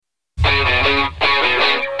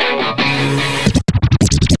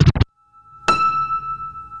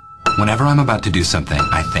Whenever I'm about to do something,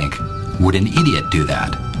 I think, would an idiot do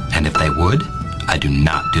that? And if they would, I do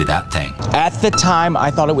not do that thing. At the time,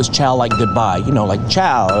 I thought it was ciao like goodbye. You know, like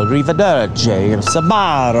ciao, arrivederci,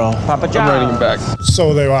 sabaro, papa ciao. I'm writing back.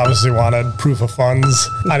 So they obviously wanted proof of funds.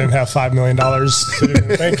 I didn't have $5 million sitting in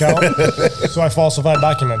the bank account, so I falsified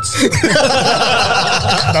documents.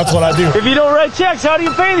 That's what I do. If you don't write checks, how do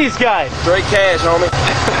you pay these guys? Straight cash, homie.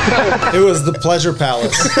 It was the Pleasure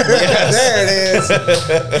Palace. Yes. There it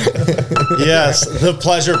is. Yes, the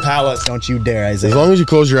Pleasure Palace. Don't you dare, Isaiah. As long as you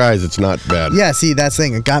close your eyes, it's not bad. Yeah, see, that's the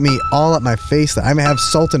thing. It got me all up my face. I have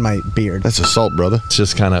salt in my beard. That's assault, brother. It's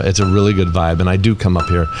just it's a really good vibe. And I do come up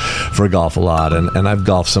here for golf a lot. And I've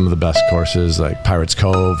golfed some of the best courses like Pirates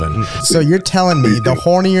Cove. And So you're telling me the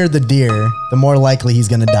hornier the deer, the more likely he's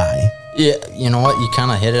going to die. Yeah, you know what? You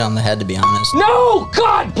kind of hit it on the head, to be honest. No!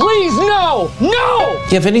 God, please, no! No!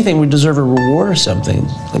 If anything, we deserve a reward or something,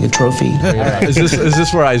 like a trophy. Is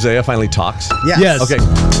this where Isaiah finally talks? Yes. Okay.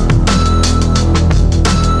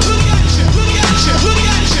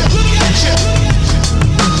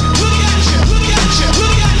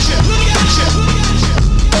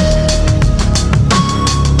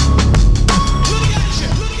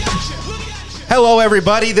 Hello,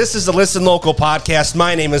 everybody. This is the Listen Local podcast.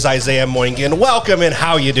 My name is Isaiah Moingen. Welcome, and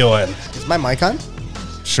how you doing? Is my mic on?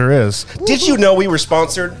 Sure is. Did you know we were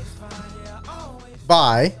sponsored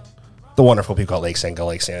by the wonderful people at Lake Sango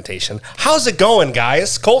Lake Sanitation? How's it going,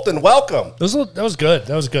 guys? Colton, welcome. That was good.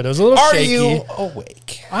 It was a little shaky. Are you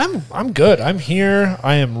awake? I'm good. I'm here.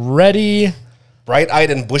 I am ready. Bright-eyed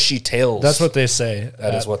and bushy-tailed. That's what they say.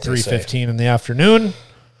 That is what they say. 3:15 in the afternoon.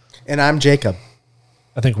 And I'm Jacob.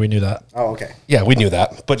 I think we knew that. Oh, okay. Yeah, we knew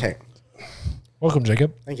that. But Okay. Welcome,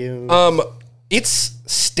 Jacob. Thank you. it's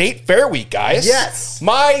State Fair week, guys. Yes.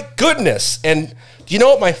 My goodness. And do you know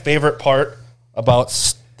what my favorite part about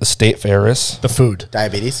the State Fair is? The food.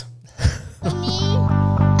 Diabetes. I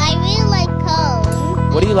really like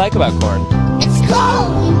corn. What do you like about corn? It's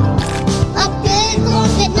corn. A big corn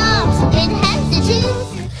that knobs. It has the juice.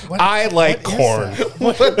 I like corn.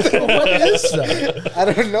 What is that? I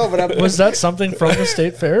don't know, but Was that something from the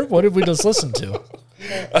State Fair? What did we just listen to?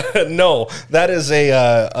 No, that is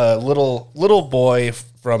a little boy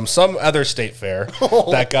from some other state fair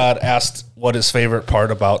that got asked what his favorite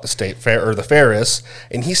part about the state fair or the fair is,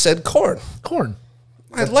 and he said corn. Corn.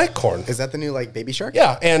 I like corn. Is that the new Baby Shark?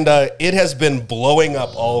 Yeah, and it has been blowing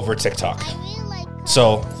up all over TikTok.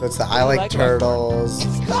 So it's the I like turtles,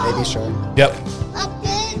 Baby Shark. Yep. A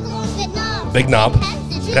big corn that knobs. Big knob.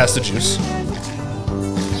 It has the juice.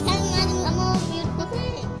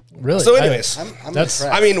 Really? So anyways, I'm That's- impressed.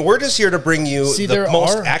 I mean, we're just here to bring you See, the there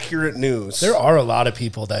most are- accurate news. There are a lot of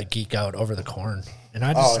people that geek out over the corn, and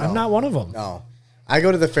I'm not one of them. No. I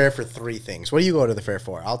go to the fair for three things. What do you go to the fair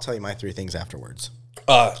for? I'll tell you my three things afterwards.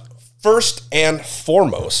 First and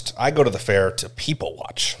foremost, I go to the fair to people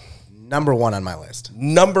watch. Number one on my list.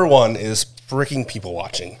 Number one is freaking people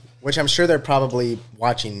watching. Which I'm sure they're probably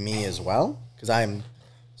watching me as well, because I'm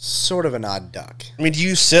sort of an odd duck. I mean, do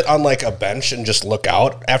you sit on a bench and just look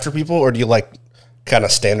out after people, or do you kind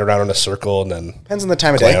of stand around in a circle and then Depends on the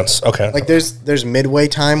time of glance? day. Okay. There's midway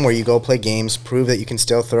time where you go play games, prove that you can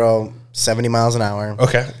still throw 70 miles an hour.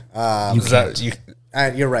 Okay.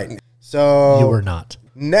 You're right. So You were not.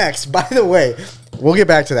 Next, by the way, we'll get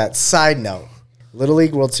back to that. Side note, Little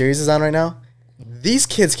League World Series is on right now. These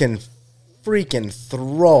kids can freaking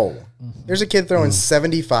throw. There's a kid throwing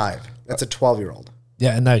 75. That's a 12-year-old.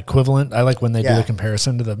 Yeah, and that equivalent, I like when they do Yeah. the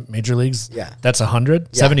comparison to the major leagues. Yeah. That's 100.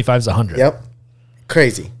 Yeah. 75 is 100. Yep.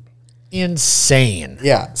 Crazy. Insane.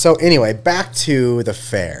 Yeah. So anyway, back to the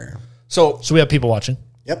fair. So we have people watching.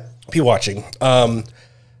 Yep. people watching. The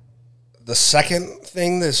second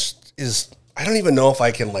thing is I don't even know if I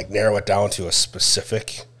can narrow it down to a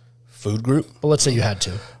specific food group. But let's say you had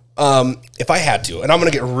to. If I had to, and I'm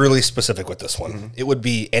going to get really specific with this one, it would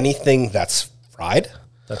be anything that's fried.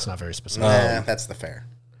 That's not very specific. That's the fair.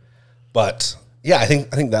 But yeah, I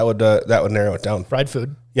think that would narrow it down. Fried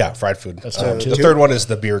food. Yeah, fried food. That's the third one is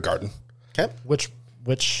the beer garden. Okay. Which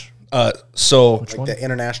so like the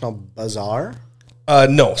International Bazaar?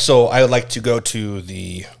 No. So I would like to go to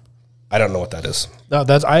the. I don't know what that is. No,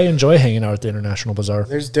 I enjoy hanging out at the International Bazaar.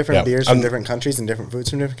 There's different beers from different countries and different foods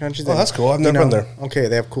from different countries. Oh, that's cool. I've never been there. Okay,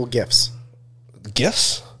 they have cool gifts.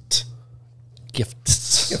 Gifts?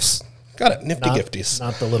 Gifts. Got it. Nifty gifties.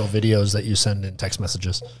 Not the little videos that you send in text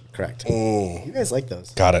messages. Correct. You guys like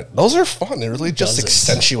those. Got it. Those are fun. It really just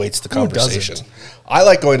accentuates the Who conversation. doesn't? I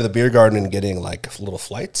like going to the beer garden and getting little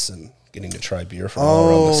flights and getting to try beer from all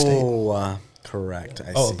around the state. Correct.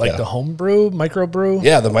 I see. The home brew, microbrew?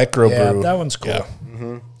 Yeah, the microbrew. Yeah, that one's cool. Yeah.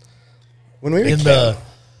 When we were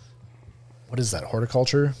what is that,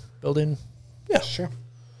 horticulture building? Yeah, sure.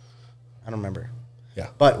 I don't remember. Yeah.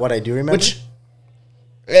 But what I do remember... Which,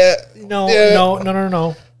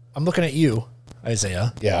 no. I'm looking at you,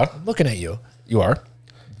 Isaiah. Yeah. I'm looking at you. You are.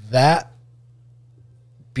 That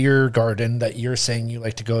beer garden that you're saying you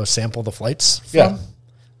like to go sample the flights from, Yeah.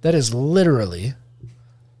 that is literally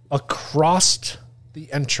across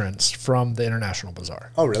the entrance from the International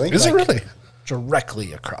Bazaar. Oh, really? Is it really?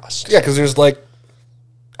 Directly across. Yeah, because there's like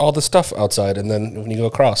all the stuff outside, and then when you go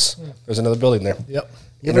across, there's another building there. Yep.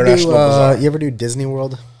 You ever do Disney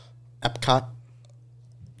World? Epcot?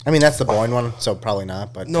 I mean, that's the boring one, so probably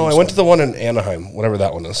not. But No, I went to the one in Anaheim, whatever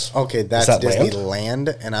that one is. Okay, that's that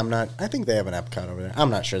Disneyland, and I think they have an Epcot over there. I'm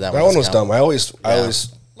not sure that one was count. dumb.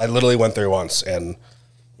 I literally went there once, and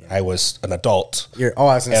I was an adult. I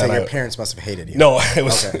was going to say your parents must have hated you. No, it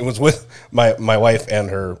was with my wife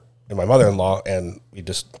and my mother-in-law, and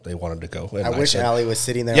they wanted to go. And I wish said, Allie was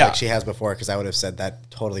sitting there like she has before, because I would have said that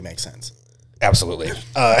totally makes sense. Absolutely.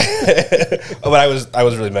 But I was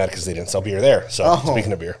really mad because they didn't sell beer there. So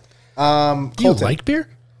speaking of beer, do you like beer?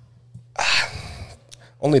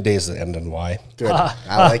 Only days that end in Y. Good.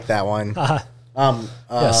 I like that one.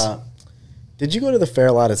 Yes. Did you go to the fair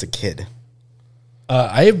a lot as a kid?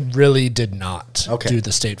 I really did not Okay. do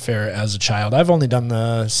the state fair as a child. I've only done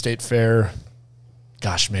the state fair,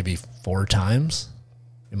 maybe 4 times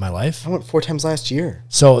in my life. I went 4 times last year.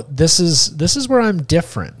 So this is where I'm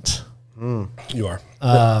different. You are.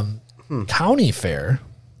 County fair.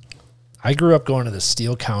 I grew up going to the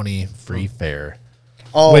Steele County Free Fair,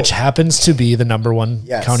 Oh, which happens to be the number one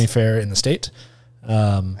Yes. county fair in the state.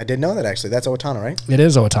 I didn't know that, actually. That's Owatonna, right? It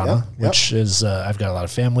is Owatonna, Yep, yep. which is I've got a lot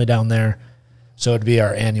of family down there, so it'd be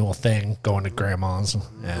our annual thing, going to grandma's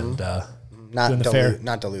and doing the fair.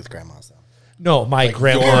 Not Duluth grandmas, though. No, my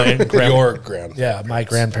grandma and Your grand. yeah, my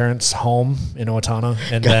grandparents' home in Owatonna,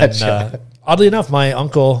 and Gotcha. then oddly enough, my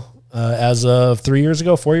uncle, as of 4 years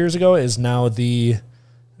ago, is now the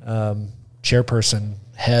chairperson,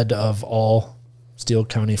 head of all Steele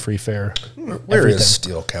County Free Fair. Where is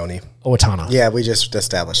Steele County? Owatonna? Yeah, we just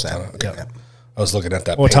established that. Yep. Yep. I was looking at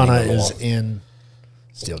that. Owatonna painting on the is wall. in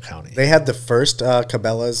Steele County. They had the first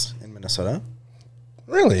Cabela's in Minnesota.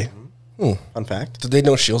 Really? Fun fact. Did they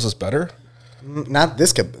know Shields is better? Not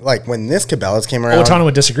this, like when this Cabela's came around. Owatonna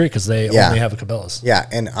would disagree because they only have a Cabela's. Yeah,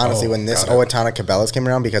 and honestly, when this Owatonna Cabela's came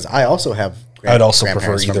around, because I also have I would also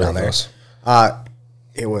prefer grandparents from either down of there, those.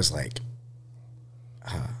 it was like,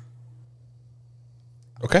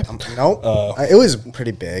 Okay. nope, it was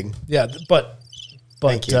pretty big. Yeah, but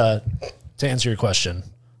Thank you. to answer your question,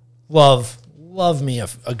 love me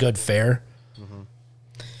a good fair.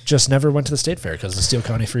 Just never went to the state fair because the Steele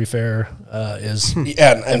County Free Fair is and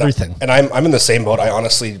everything. And I'm in the same boat. I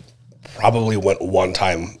honestly probably went one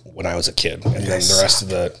time when I was a kid, and then the rest of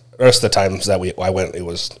the times that I went, it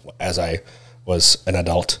was as I was an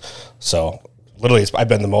adult. So literally, I've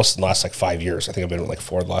been the most in the last 5 years. I think I've been like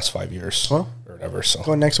 4 of the last 5 years, or whatever. So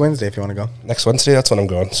Going next Wednesday if you want to go. next Wednesday, that's when I'm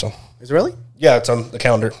going. So Is it really? yeah, it's on the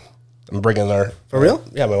calendar. I'm bringing our For real?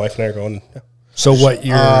 Yeah, my wife and I are going. Yeah. So what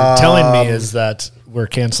you're telling me is that we're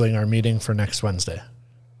canceling our meeting for next Wednesday.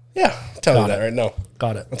 Yeah, tell you Got that it. right now.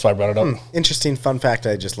 Got it. That's why I brought it up. Interesting fun fact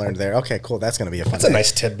I just learned there. Okay, cool. That's going to be a fun That's a day.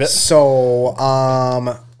 nice tidbit. So,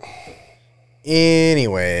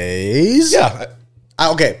 anyways. Yeah.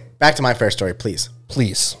 Okay, back to my fair story, please.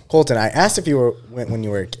 Please. Colton, I asked if you went when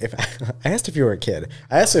you were I asked if you were a kid.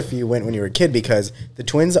 I asked if you went when you were a kid because the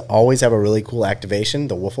Twins always have a really cool activation,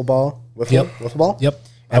 the wiffle ball. Wiffle ball? Yep.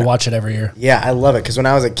 I watch it every year. Yeah, I love it because when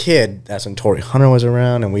I was a kid, that's when Torrey Hunter was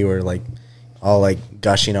around, and we were all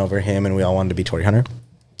gushing over him, and we all wanted to be Torrey Hunter.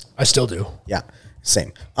 I still do. Yeah,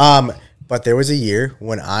 same. But there was a year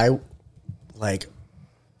when I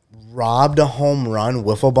robbed a home run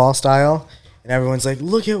wiffle ball style, and everyone's like,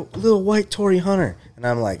 "Look at little white Torrey Hunter," and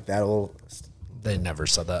I'm like, "That will." They never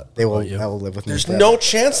said that. They will. about you. That will live with me. There's forever. no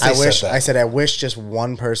chance they I wish. said that. I said I wish just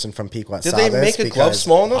one person from Pequot Did saw they this make a glove because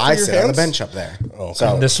small enough for I your sit on the hands? bench up there. Oh,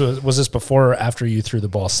 so And this was this before or after you threw the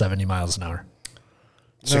ball 70 miles an hour?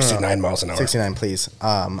 69 miles an hour. 69, please.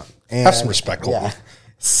 And, Have some respect, Colton. Yeah.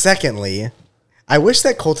 Secondly, I wish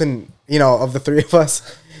that Colton, of the three of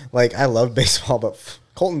us, I love baseball, but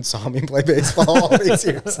Colton saw me play baseball all these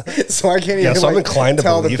years, so I can't even so I'm inclined to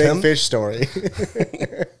tell the believe big him. fish story.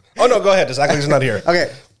 Oh, no, go ahead. Zach's not here.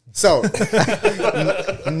 Okay, so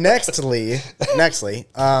nextly,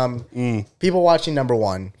 people watching number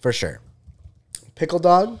one for sure. Pickle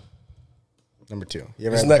dog, number two. You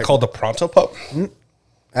ever Isn't had that called the Pronto Pup?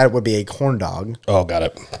 That would be a corn dog. Oh, got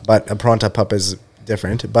it. But a Pronto Pup is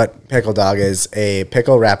different. But pickle dog is a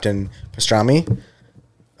pickle wrapped in pastrami.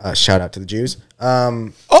 Shout out to the Jews.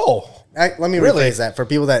 Oh. Let me rephrase that. For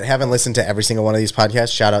people that haven't listened to every single one of these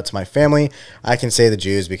podcasts, shout out to my family. I can say the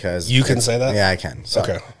Jews because... You can say that? Yeah, I can. So,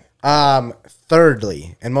 Okay.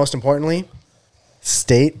 Thirdly, and most importantly,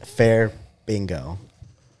 State Fair bingo.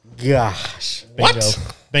 Gosh.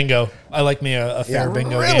 Bingo. I like me a fair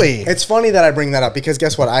bingo really? game. It's funny that I bring that up because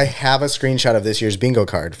guess what? I have a screenshot of this year's bingo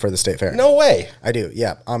card for the State Fair. No way. I do,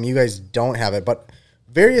 yeah. You guys don't have it, but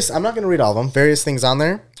various... I'm not going to read all of them. Various things on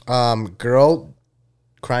there. Girl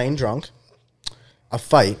crying drunk. A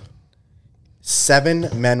fight. 7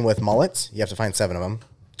 men with mullets. You have to find 7 of them.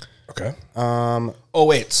 Okay. Oh,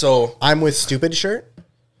 wait. So... I'm with stupid shirt.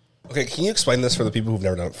 Okay, can you explain this for the people who've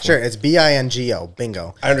never done it before? Sure, it's bingo,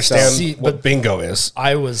 bingo. I understand what bingo is.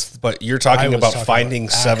 But you're talking about finding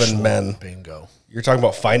 7 men. Bingo. You're talking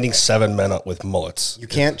about finding 7 men with mullets. You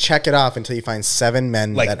can't check it off until you find 7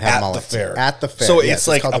 men that have mullets. The fair. At the fair. So yes, it's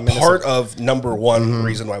like called a the part of number one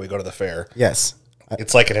reason why we go to the fair. Yes.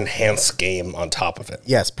 It's like an enhanced game on top of it.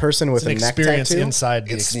 Yes, person with a neck tattoo. Inside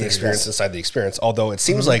the experience. It's the experience inside the experience. Although it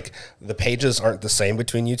seems like the pages aren't the same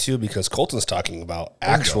between you two because Colton's talking about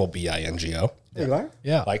actual bingo. There you are?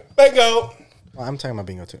 Yeah. Like bingo. Well, I'm talking about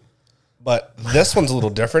bingo too. But this one's a little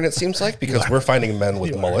different, it seems like, because we're finding men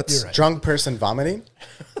with mullets. Right. Drunk person vomiting.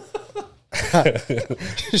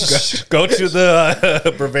 Go to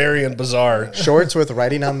the Bavarian Bazaar. Shorts with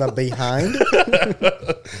writing on the behind.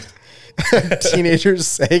 Teenagers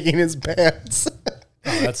sagging his pants.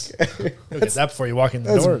 That's you'll get that before you walk in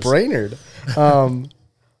the That's doors. Brainerd.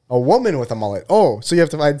 A woman with a mullet. Oh, so you have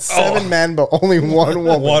to find 7 men, but only 1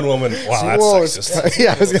 woman. 1 woman. Wow, that's sexist.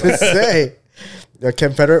 Yeah, I was going to say. The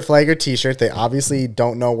Confederate flag or T-shirt. They obviously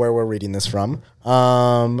don't know where we're reading this from.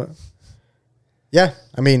 Yeah,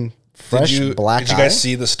 I mean, fresh black. Did you guys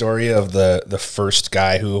see the story of the first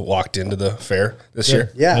guy who walked into the fair this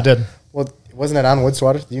year? Yeah, I did. Well, wasn't it on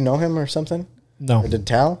Woodswater? Do you know him or something? No. Or did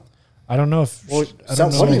Tal? I don't know if. Well, I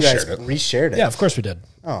don't know. one of you guys Shared it. reshared it. Yeah, of course we did.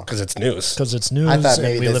 Oh, Because it's news. Because it's news. I thought and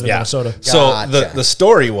maybe we this- live in Yeah. Minnesota. So Gotcha. the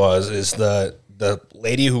story is the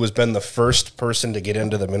lady who has been the first person to get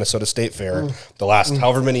into the Minnesota State Fair the last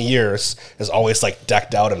however many years is always like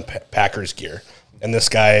decked out in Packers gear. And this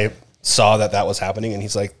guy saw that was happening and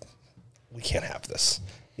he's like, we can't have this.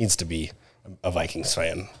 Needs to be a Vikings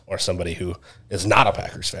fan or somebody who is not a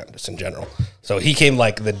Packers fan just in general. So he came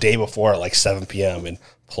like the day before at like 7 p.m. and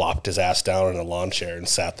plopped his ass down in a lawn chair and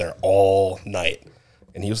sat there all night.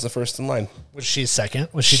 And he was the first in line. Was she second?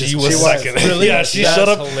 Was she? She just, was second. Really? Yeah, she That's showed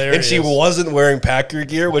up hilarious. and she wasn't wearing Packer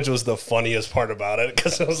gear, which was the funniest part about it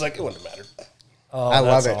because it was like, it wouldn't matter. Oh, I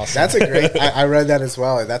love it. awesome. That's a great. I read that as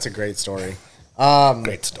well. That's a great story.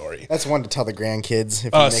 Great story. That's one to tell the grandkids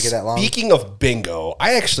if you make it that long. Speaking of bingo,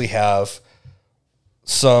 I actually have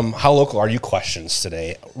some how local are you questions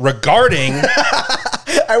today regarding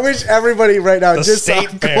I wish everybody right now The just saw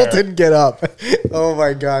State Fair. Colton get up. Oh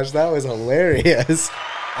my gosh, that was hilarious.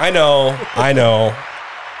 I know.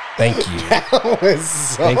 Thank you. That was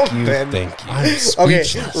something. Thank you. Okay,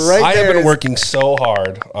 right I there have been is- working so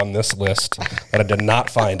hard on this list that I did not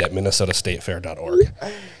find at minnesotastatefair.org.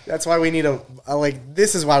 That's why we need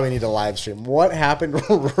this is why we need a live stream. What happened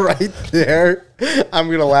right there? I'm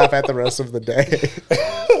going to laugh at the rest of the day.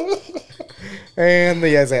 And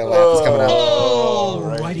the Isaiah laugh is coming out.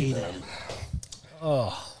 Alrighty then.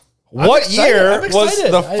 Oh. What excited. year I'm was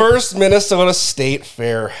excited. the first Minnesota State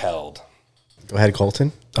Fair held? Go ahead,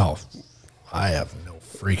 Colton. Oh, I have no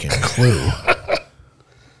freaking clue.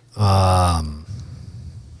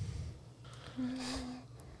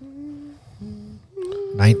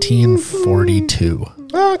 1942.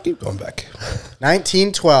 Keep going back.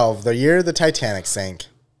 1912, the year the Titanic sank.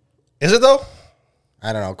 Is it though?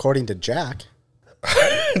 I don't know. According to Jack.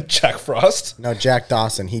 Jack Frost? No, Jack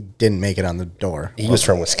Dawson. He didn't make it on the door. He was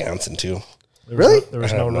from Wisconsin too. Really? There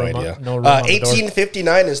was I have no room idea. on, no room on the door.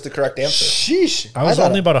 1859 is the correct answer. Sheesh. I was thought-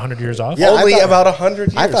 only about 100 years off. Yeah, I Only thought- about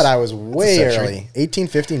 100 years. I thought I was way That's a century. early.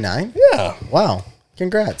 1859? Yeah. Wow.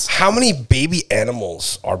 Congrats. How many baby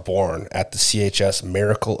animals are born at the CHS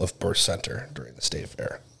Miracle of Birth Center during the State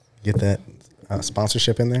Fair? Get that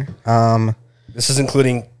sponsorship in there. This is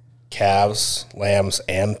including calves, lambs,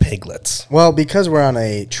 and piglets. Well, because we're on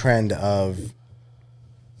a trend of...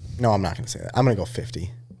 No, I'm not going to say that. I'm going to go 50.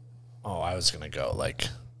 Oh, I was going to go like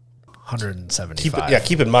 175.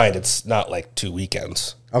 Keep in mind, it's not like 2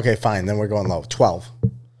 weekends. Okay, fine. Then we're going low. 12.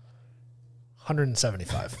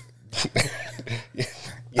 175.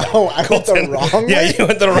 Oh, I went the wrong way? Yeah, you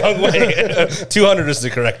went the wrong way. 200 is the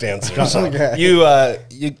correct answer. So Okay. you 0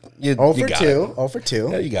 for you got 2. it. 0 for 2.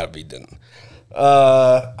 Yeah, you got to be done.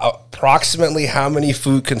 Approximately how many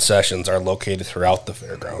food concessions are located throughout the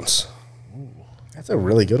fairgrounds? That's a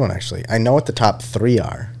really good one, actually. I know what the top 3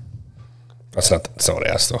 are. That's not what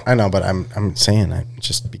I asked, though. I know, but I'm saying it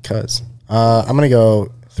just because. I'm going to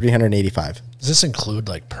go 385. Does this include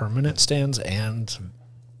like permanent stands and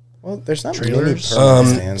Well, there's not many trailers?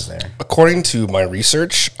 permanent stands there. According to my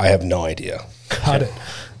research, I have no idea. Got it.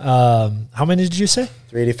 How many did you say?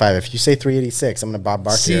 385. If you say 386, I'm going to Bob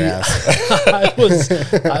Barker your ass.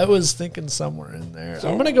 I was thinking somewhere in there.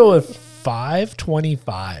 I'm gonna go with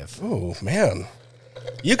 525. Oh man,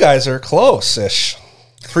 you guys are close-ish.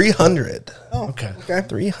 300. Oh, Okay.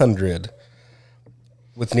 300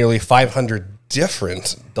 with nearly 500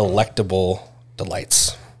 different delectable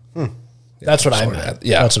delights. That's what I meant.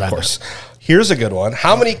 Yeah, That's what of I course. Here's a good one.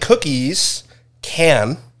 How many cookies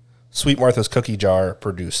can Sweet Martha's cookie jar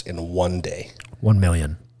produce in one day? 1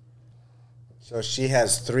 million. So she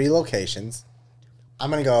has 3 locations. I'm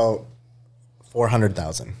going to go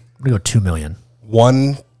 400,000. I'm gonna go 2 million.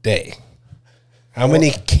 1 day. How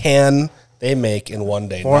many can they make in 1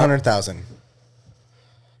 day? 400,000.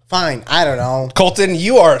 Fine. I don't know. Colton,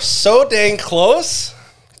 you are so dang close.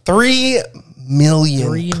 3 million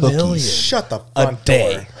 3 cookies million. Shut the a front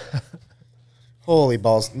day. door. Holy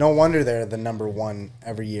balls. No wonder they're the number 1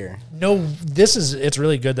 every year. No, it's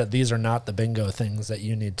really good that these are not the bingo things that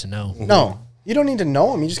you need to know. No. You don't need to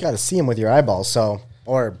know them. You just got to see them with your eyeballs. So,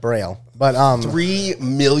 or braille. But 3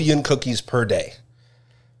 million cookies per day.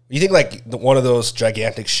 You think like one of those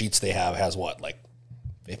gigantic sheets they have has what, like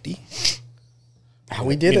 50?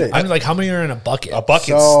 we did it. I mean, like, how many are in a bucket? A bucket's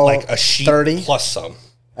So, like a sheet 30? plus some.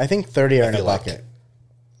 I think 30 are in a feel like. bucket.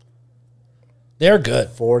 They're good.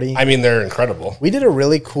 40. I mean, they're incredible. We did a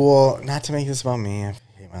really cool, not to make this about me, I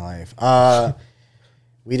hate my life.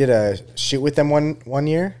 We did a shoot with them one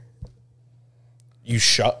year. You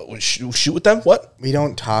shoot with them? What? We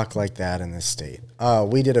don't talk like that in this state.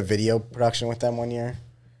 We did a video production with them one year.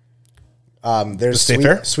 There's State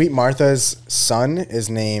Fair? Sweet Martha's son is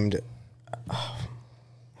named, I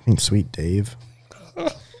think Sweet Dave.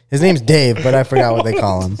 His name's Dave, but I forgot what they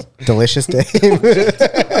call him. Delicious Dave.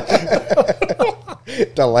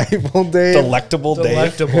 Delightful Dave. Delectable Dave.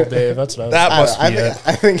 Delectable Dave. That's what I was That must be it.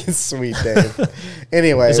 I think it's Sweet Dave.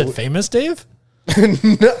 Anyway. Is it Famous Dave?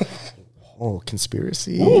 No. Oh,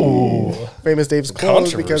 conspiracy. Ooh. Famous Dave's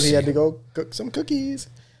closed because he had to go cook some cookies.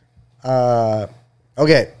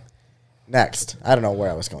 Okay. Next. I don't know where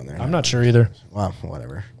I was going there. I'm not sure either. Well,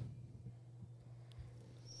 whatever.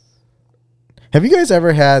 Have you guys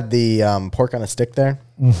ever had the pork on a stick there?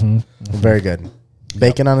 Mm-hmm. Very good.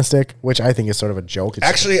 Bacon on a stick, which I think is sort of a joke. It's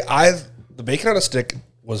Actually, the bacon on a stick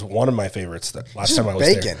was one of my favorites that last Just time I was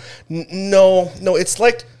bacon. there. No, it's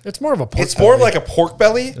like It's more of a pork it's more belly. like a pork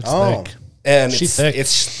belly. It's Oh. thick. And She's thick.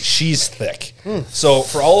 she's thick. So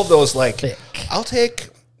for all of those, like, I'll take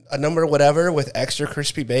a number whatever with extra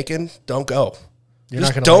crispy bacon. Don't go. You're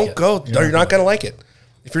Just not gonna don't like it. go. You're You're not not gonna like it.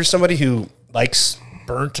 If you're somebody who likes,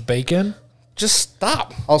 Burnt bacon? just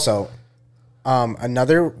stop. Also,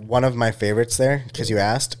 another one of my favorites there, because you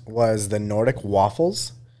asked, was the Nordic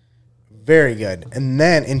waffles. Very good. And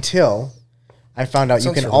then until I found out you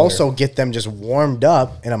Sounds can familiar. also get them just warmed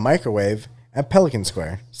up in a microwave at Pelican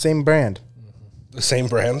Square. Same brand. The same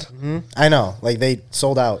brand. I know. Like they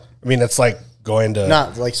sold out. I mean, it's like going to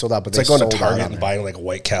Not like sold out, but it's they like going sold to out Target on and there. buying like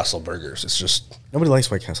White Castle burgers. It's just Nobody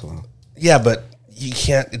likes White Castle though. yeah, but you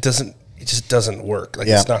can't. It doesn't. It just doesn't work. Like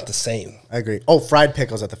Yeah. it's not the same. I agree. Oh, fried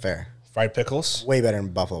pickles at the fair. Fried pickles. Way better than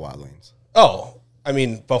Buffalo Wild Wings. Oh, I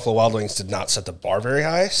mean, Buffalo Wild Wings did not set the bar very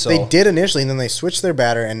high. So They did initially, and then they switched their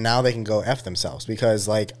batter, and now they can go F themselves because,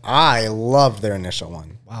 like, I loved their initial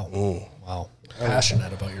one. Wow. Wow.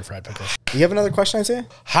 Passionate about your fried pickles. Do you have another question, Isaiah?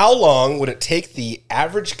 How long would it take the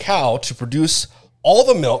average cow to produce all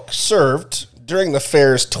the milk served during the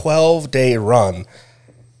fair's 12-day run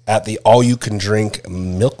at the all-you-can-drink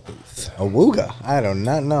milk booth? Awooga. I do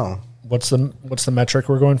not know. What's the metric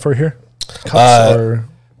we're going for here? Cups or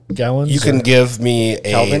gallons? You can or- give me a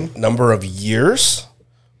Kelvin? number of years.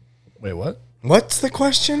 Wait, what? What's the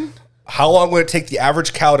question? How long would it take the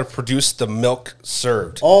average cow to produce the milk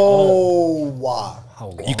served? Oh, wow. How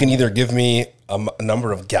long? You can either give me a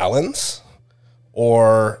number of gallons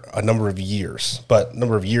or a number of years. But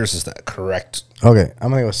number of years is that correct? Okay, I'm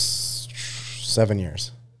going to go 7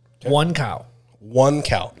 years. One cow. One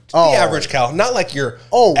cow. Oh. The average cow, not like your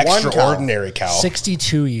Oh, one cow. extraordinary cow.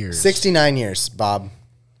 62 years. 69 years, Bob.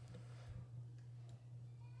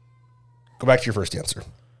 Go back to your first answer.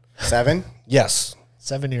 7? Yes.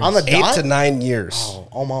 7 years. On the 8 dot? to 9 years. Oh,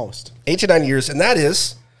 almost. 8 to 9 years, and that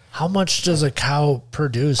is How much does a cow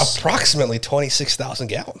produce? approximately 26,000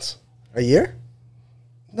 gallons. A year?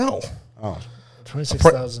 No. Oh.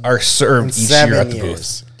 26,000. Are served each year at the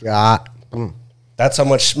booth. Got. That's how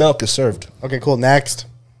much milk is served. Okay, cool. Next.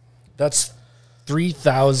 That's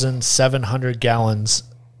 3,700 gallons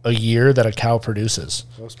a year that a cow produces.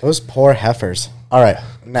 Those poor heifers. All right,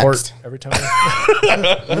 next. Every time.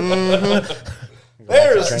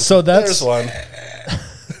 So there's one.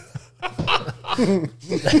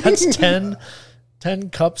 That's 10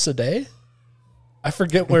 cups a day. I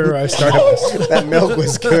forget where I started. That milk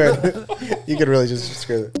was good. You could really just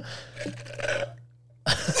screw it.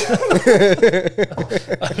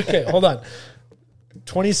 Okay, hold on.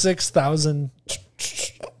 26,000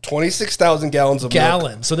 gallons of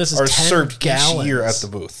milk So this is are 10 served gallons each year at the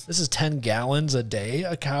booth. This is 10 gallons a day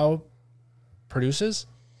a cow produces.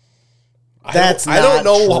 I don't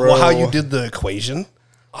know how you did the equation.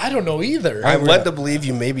 I don't know either. I'm led to believe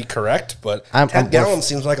you may be correct, but 10 gallons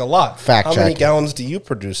seems like a lot. Fact How many checking. gallons do you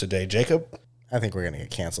produce a day, Jacob? I think we're going to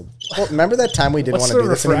get canceled. Well, remember that time we didn't What's want to do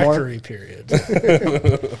the this anymore? refractory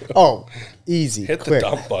period? Oh, easy. Hit quick. the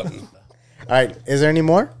dump button. All right. Is there any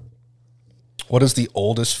more? What is the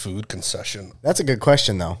oldest food concession? That's a good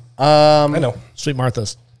question, though. I know. Sweet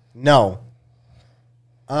Martha's. No.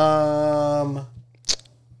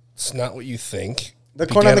 It's not what you think. The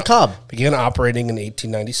corn on the cob. Began operating in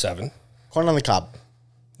 1897. Corn on the cob.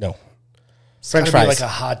 No. French It's gotta fries. be like a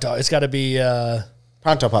hot dog. It's got to be.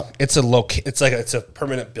 Pronto Pup. It's a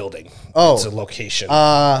permanent building. Oh. It's a location.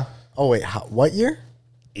 Oh wait, what year?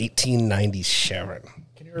 1897.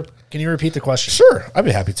 Can you repeat the question? Sure, I'd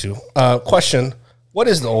be happy to. Question: what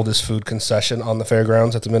is the oldest food concession on the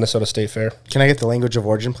fairgrounds at the Minnesota State Fair? Can I get the language of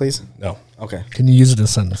origin, please? No. Okay. Can you use it in a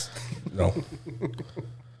sentence? No.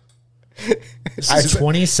 This is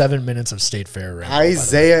 27 minutes of State Fair. Right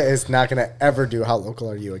Isaiah is not going to ever do How Local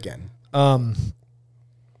Are You again. God,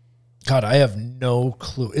 I have no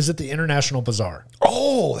clue. Is it the International Bazaar?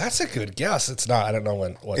 Oh, that's a good guess. It's not. I don't know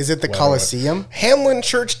when. Is it the Coliseum? Hamlin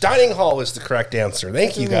Church Dining Hall is the correct answer.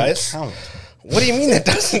 Thank you, guys. Count. What do you mean it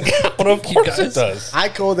doesn't count? Of course it does. I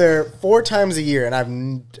go there 4 times a year, and I've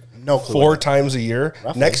no clue. 4 times a year.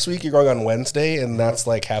 Roughly. Next week you're going on Wednesday, and that's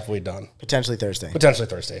like halfway done. Potentially Thursday. Potentially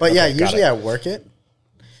Thursday. But yeah, Okay, got usually it. I work it.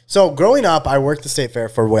 So growing up, I worked the State Fair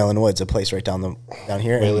for Whalen Woods, a place right down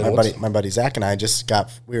here. Whalen And Woods? my buddy Zach and I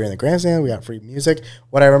we were in the grandstand. We got free music.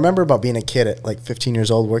 What I remember about being a kid at like 15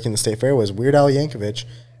 years old working the State Fair was Weird Al Yankovic.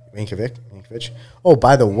 Oh,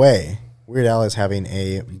 by the way, Weird Al is having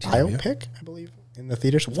a biopic, I believe, in the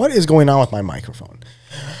theaters. What is going on with my microphone?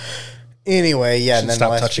 Anyway, yeah, and then the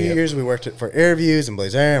stop last touching few it. years we worked it for Airviews and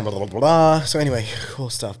Blazer and blah, blah, blah, blah. So anyway, cool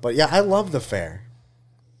stuff. But yeah, I love the fair.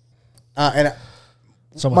 And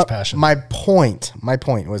So much passion. My point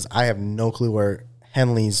was I have no clue where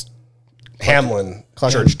Henley's Hamlin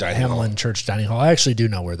Clutch- Church Dining Hall. Hamlin Church Dining Hall. I actually do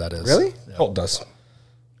know where that is. Really? Colton does.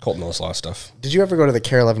 Colton knows a lot of stuff. Did you ever go to the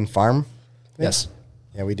Care 11 Farm? Yes.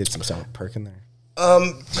 Yeah, we did some stuff with Perk in there.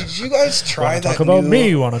 Did you guys try that? Talk about me.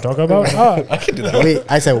 You want to talk about I can do that.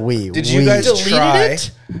 I said we. Did you we. guys Deleted try?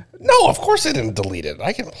 it? No, of course I didn't delete it.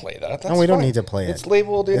 I can play that. That's No, we don't fine. need to play it. It's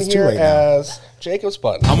labeled in It's too here late now. as Jacob's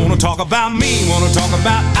button. I wanna talk about me, wanna talk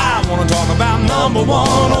about I wanna talk about number one.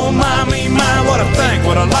 Oh my, me, my, what I think,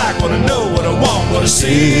 what I like, what I know, what I want, what I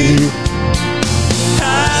see.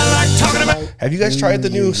 I like talking about. Have you guys tried the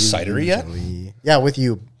new cider yet? Yeah, with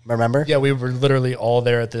you. Remember? Yeah, we were literally all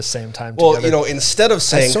there at the same time. Well, together. you know, instead of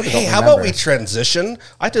saying, sort of "Hey, don't how about remember. we transition?"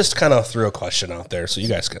 I just kind of threw a question out there so you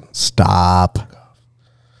guys can. Stop.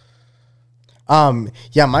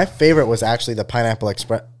 Yeah, my favorite was actually the Pineapple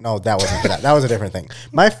Express. No, that wasn't for that. That was a different thing.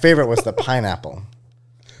 My favorite was the pineapple.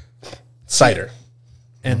 Cider.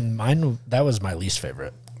 and mine, that was my least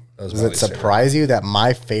favorite. Does it surprise you that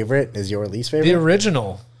my favorite is your least favorite? The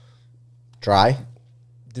original. Dry?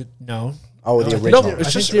 No. Oh, No, the I think original. I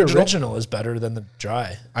think the original is better than the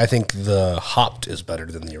dry. I think the hopped is better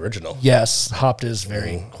than the original. Yes, hopped is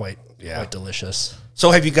quite delicious.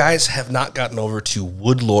 So have you guys have not gotten over to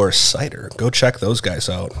Woodlore Cider? Go check those guys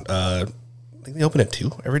out. I think they open at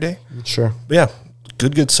 2 every day. Sure. But yeah,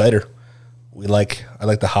 good cider. I like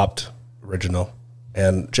the hopped original.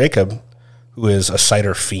 And Jacob, who is a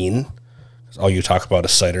cider fiend, because all you talk about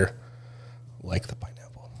is cider, like the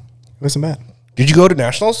pineapple. It wasn't bad. Did you go to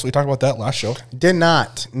Nationals? We talked about that last show. Did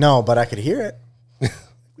not. No, but I could hear it.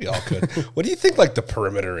 We all could. What do you think like the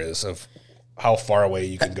perimeter is of how far away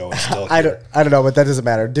you can go and still I hear? don't know, but that doesn't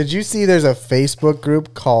matter. Did you see there's a Facebook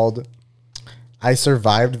group called I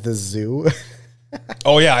Survived the Zoo?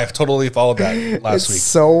 Oh yeah, I've totally followed that last It's week.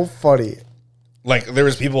 so funny. Like there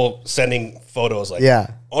was people sending photos like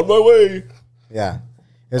on my way. Yeah.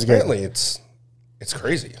 It was great. Apparently it's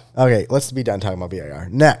crazy. Okay, let's be done talking about BIR.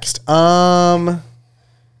 Next. Segue.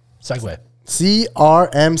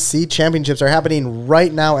 CRMC championships are happening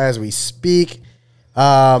right now as we speak.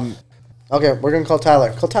 Okay, we're gonna call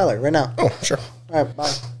Tyler. Call Tyler right now. Oh, sure. All right,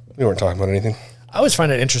 bye. We weren't talking about anything. I always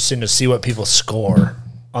find it interesting to see what people score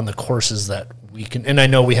on the courses that we can. And I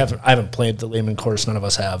know I haven't played the Lehman course. None of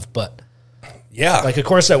us have, but yeah, like a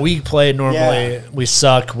course that we play normally, we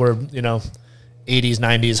suck. We're 80s,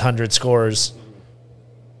 90s, 100 scores,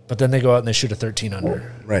 but then they go out and they shoot a 13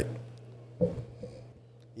 under. Right.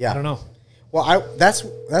 Yeah. I don't know. Well, that's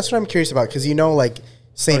what I'm curious about because like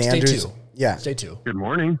St. Andrews. Yeah. Stay 2. Good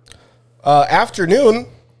morning. Afternoon.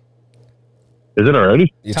 Is it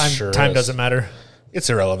already? It Time sure time is. doesn't matter. It's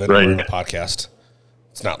irrelevant. Right. We're on a podcast.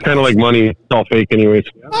 It's not Kind of like money. It's all fake anyways.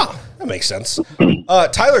 Oh, that makes sense.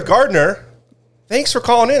 Tyler Gardner, thanks for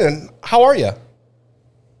calling in. And how are you?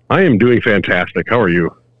 I am doing fantastic. How are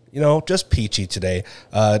you? Just peachy today.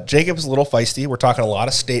 Jacob's a little feisty. We're talking a lot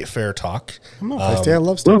of state fair talk. I'm not feisty. I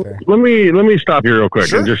love state fair. Let me stop you real quick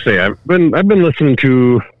Sure. and just say I've been listening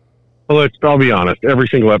to. Well, I'll be honest. Every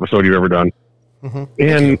single episode you've ever done,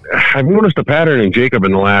 and I've noticed a pattern in Jacob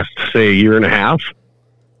in the last year and a half.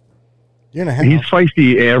 Year and a half. He's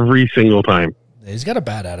feisty every single time. He's got a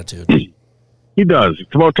bad attitude. He does.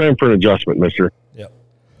 It's about time for an adjustment, mister. Yep.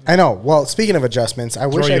 I know. Well, speaking of adjustments, I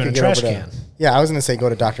wish you I in could a get trash over can. to. Yeah, I was going to say go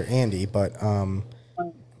to Dr. Andy, but I'm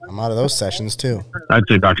out of those sessions too. I'd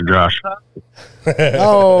say Dr. Josh.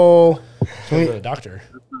 Oh, Go to the doctor.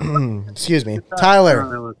 excuse me,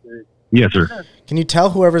 Tyler. Yes, sir. Can you tell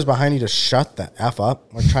whoever's behind you to shut the f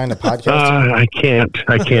up? We're trying to podcast.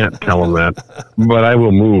 I can't tell him that, but I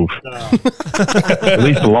will move. At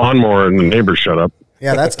least the lawnmower and the neighbors shut up.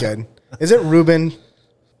 Yeah, that's good. Is it Ruben?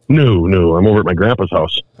 No, I'm over at my grandpa's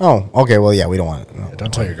house. Oh, okay. Well, yeah, we don't want it. No.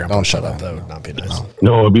 Don't tell your grandpa to shut up. That would not be nice.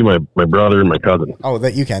 No, it'll be my brother and my cousin. Oh,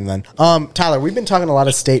 that you can then. Tyler, we've been talking a lot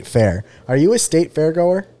of state fair. Are you a state fair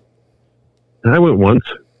goer? I went once.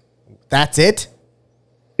 That's it?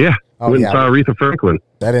 Yeah. Oh, went yeah. and saw Aretha Franklin.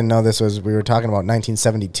 I didn't know we were talking about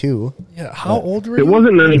 1972. Yeah, how old were It you?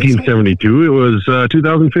 wasn't 1972. It was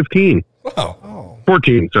 2015. Wow.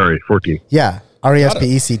 14. Sorry, 14. Yeah,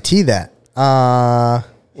 RESPECT that.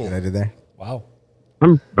 What I did there. Wow.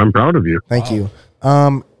 I'm proud of you. Thank you.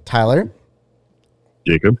 Tyler,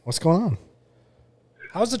 Jacob. what's going on?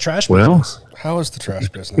 How's the trash Well, business? How is the trash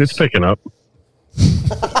business? it's picking up.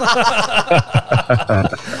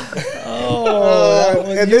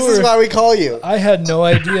 And this is why we call you. I had no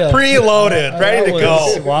idea. Preloaded, ready to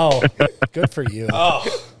go. Wow. Good for you. Oh,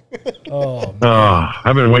 Oh,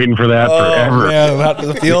 I've been waiting for that forever. Man, after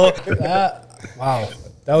the field. wow.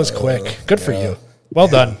 That was quick. Good for you. Well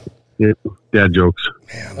done. Dad jokes.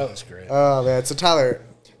 That was great. Oh, man. So, Tyler,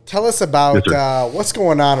 tell us about Yes, what's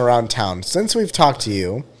going on around town. Since we've talked to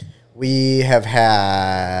you, we have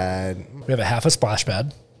had... We have a half a splash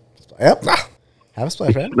pad. Yep. Have a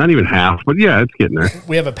splash pad. Not even half, but yeah, it's getting there.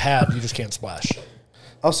 We have a pad. You just can't splash.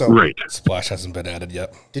 Also, Right. Splash hasn't been added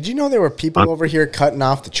yet. did you know there were people over here cutting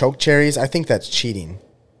off the choke cherries? I think that's cheating.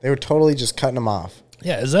 They were totally just cutting them off.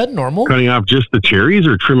 Yeah, is that normal? Cutting off just the cherries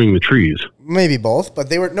or trimming the trees? Maybe both, but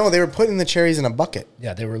they were putting the cherries in a bucket.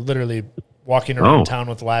 Yeah, they were literally walking around Oh. town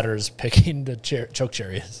with ladders picking the choke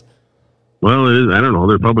cherries. Well, it is. I don't know.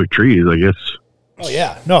 They're public trees, I guess. Oh,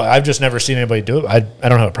 yeah. No, I've just never seen anybody do it. I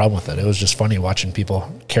don't have a problem with it. It was just funny watching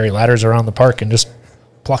people carry ladders around the park and just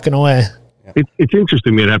plucking away. It's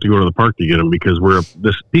interesting they'd have to go to the park to get them because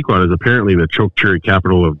this Pequot is apparently the choke cherry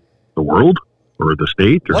capital of the world or the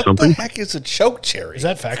state or What something. the heck is a choke cherry? Is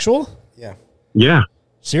that factual? Yeah. Yeah,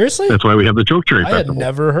 Seriously? that's why we have the choke cherry I had festival.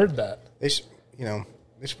 never heard that. They should,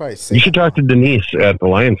 they should probably say You should talk to Denise at the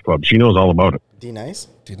Lions Club. She knows all about it. D-Nice.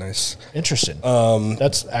 Nice. Interesting.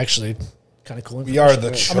 That's actually kind of cool. We are the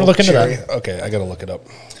I'm going to look into cherry. that. Okay, I got to look it up.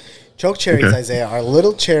 Choke cherries, Okay. Isaiah, are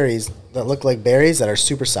little cherries that look like berries that are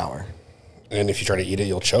super sour. And if you try to eat it,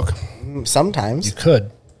 you'll choke. Sometimes. You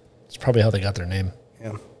could. It's probably how they got their name.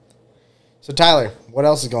 Yeah. So, Tyler, what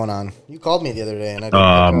else is going on? You called me the other day, and I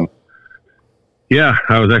didn't pick up. Yeah,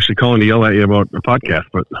 I was actually calling to yell at you about a podcast,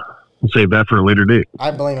 but we'll save that for a later date.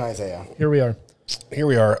 I blame Isaiah. Here we are. Here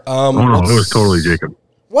we are. Oh, no, it was totally Jacob.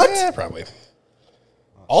 What? Yeah, probably.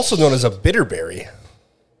 Also known as a bitterberry.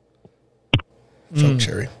 Choke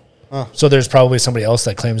cherry. So there's probably somebody else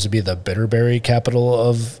that claims to be the bitterberry capital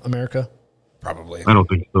of America. Probably. I don't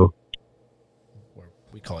think so.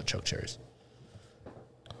 We call it choke cherries.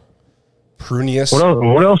 Prunius.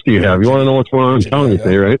 What else do you have? You want to know what's going on in town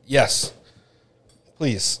today, right? Yes.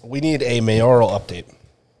 Please. We need a mayoral update.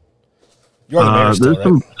 You're the mayor There's still,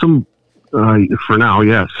 right? some for now,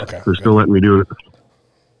 yes. Okay, They're still letting me do it.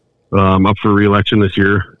 Up for re-election this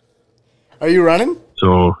year, Are you running?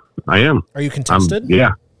 so I am. Are you contested?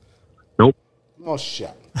 Yeah. Nope. Oh,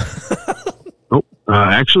 shit. Nope.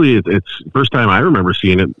 Actually, it's the first time I remember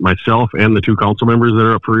seeing it. Myself and the 2 council members that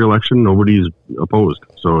are up for re-election, nobody's opposed.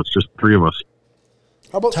 So it's just 3 of us.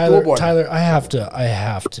 How about Tyler? school board? Tyler, I have to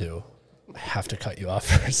cut you off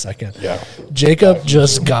for a second. Yeah. Jacob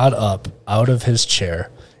just got up out of his chair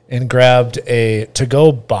and grabbed a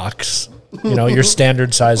to-go box. You know, your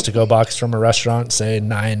standard size to-go box from a restaurant, say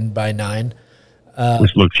 9 by 9.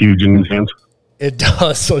 Which looks huge in his hands. It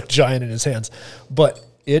does look giant in his hands, but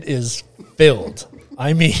it is filled.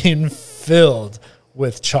 I mean, filled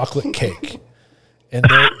with chocolate cake. And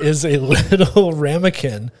there is a little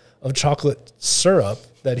ramekin of chocolate syrup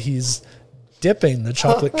that he's dipping the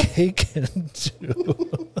chocolate cake into.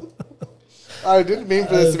 I didn't mean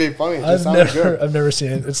for this to be funny. It just sounded good. I've never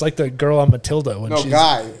seen it. It's like the girl on Matilda when she's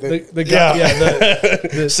guy. The guy,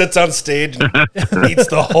 the sits on stage and eats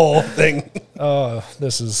the whole thing. Oh,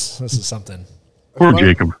 this is something. Poor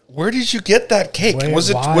Jacob. Where did you get that cake? Wait,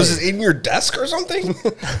 was why? it in your desk or something?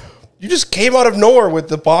 You just came out of nowhere with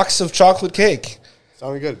the box of chocolate cake.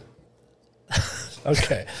 Sounded good.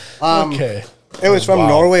 Okay. Okay. It was from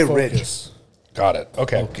Norway Ridge. Got it.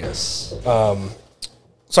 Okay. Focus.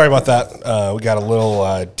 Sorry about that. We got a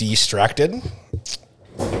little distracted.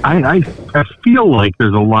 I feel like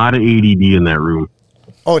there's a lot of ADD in that room.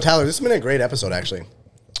 Oh, Tyler, this has been a great episode, actually.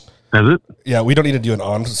 Has it? Yeah, we don't need to do an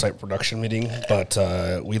on-site production meeting, but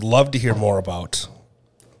we'd love to hear more about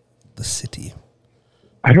the city.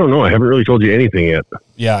 I don't know. I haven't really told you anything yet.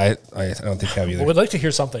 Yeah, I don't think I have either. Well, we'd like to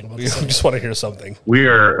hear something. About We just want to hear something. We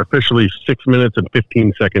are officially 6 minutes and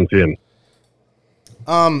 15 seconds in.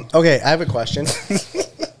 Okay, I have a question.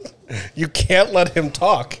 You can't let him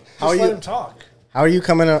talk. Just let him talk. How are you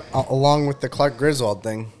coming along with the Clark Griswold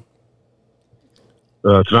thing?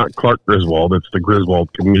 It's not Clark Griswold. It's the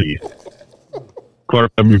Griswold Committee.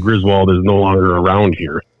 Clark W. Griswold is no longer around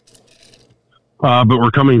here. But we're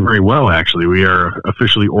coming very well, actually. We are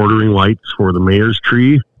officially ordering lights for the mayor's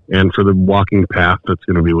tree and for the walking path that's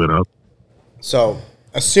going to be lit up. So,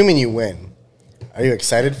 assuming you win, are you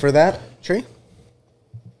excited for that tree?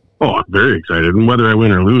 Oh, I'm very excited. And whether I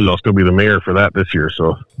win or lose, I'll still be the mayor for that this year.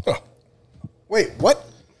 So, Wait, what?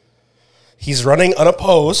 He's running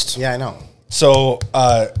unopposed. Yeah, I know. So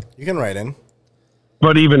you can write in.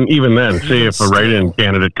 but even then, say if a write-in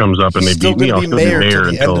candidate comes up and they Still beat me, gonna I'll be still be mayor mayor till the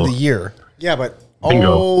end until of the year. Yeah, but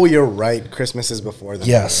Bingo. oh, you're right. Christmas is before the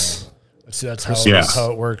Yes. See, that's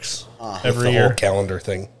how it works. Every Every year. year. Calendar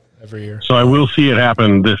thing. Every year. So I will see it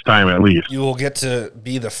happen this time at least. You will get to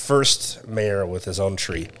be the first mayor with his own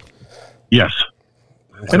tree. Yes.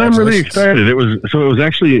 And I'm really excited. It was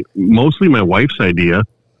actually mostly my wife's idea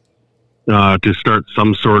to start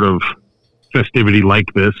some sort of festivity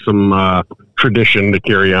like this, some tradition to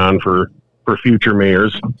carry on for future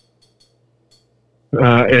mayors.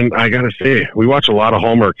 And I got to say, we watch a lot of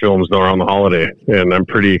Hallmark films though around the holiday, and I'm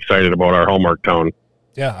pretty excited about our Hallmark town.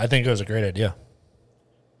 Yeah, I think it was a great idea.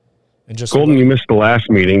 And just Golden, you missed the last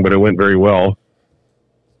meeting, but it went very well.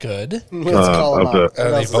 good. Let's call him out.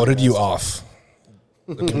 They voted you off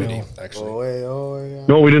the committee, actually.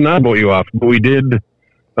 No, we did not vote you off, but we did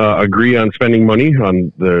agree on spending money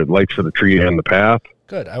on the lights for the tree and the path.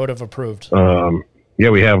 Good. I would have approved. Yeah,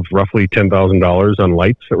 we have roughly $10,000 on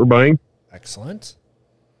lights that we're buying. Excellent.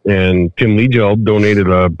 And Tim Leegel donated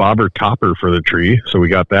a bobber topper for the tree, so we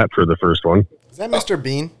got that for the first one. Is that Mr.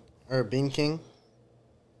 Bean or Bean King?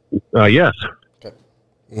 Yes,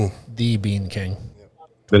 The Bean King.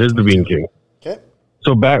 that is the Bean King. Okay.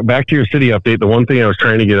 So back to your city update. The one thing I was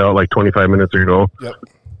trying to get out like 25 minutes ago Yep.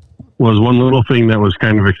 was one little thing that was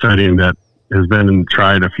kind of exciting that has been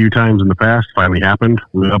tried a few times in the past, finally happened.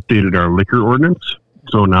 We updated our liquor ordinance.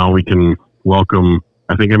 So now we can welcome,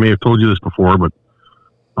 I think I may have told you this before, but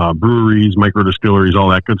breweries, micro distilleries, all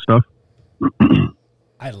that good stuff.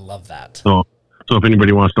 I love that. So if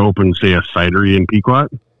anybody wants to open, say, a cidery in Pequot,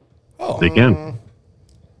 they can.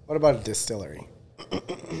 What about a distillery?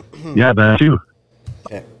 Yeah, that too.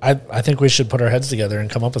 Okay. I think we should put our heads together and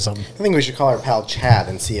come up with something. I think we should call our pal Chad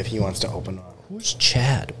and see if he wants to open one. Who's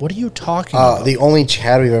Chad? What are you talking about? The only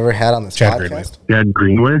Chad we've ever had on this Chad podcast. Greenway. Chad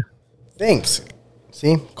Greenway. Thanks.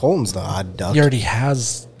 See, Colton's the odd duck. He already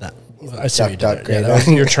has that. I see what you Duck, did. duck, Yeah,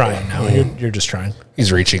 Grey you're trying now. You're just trying.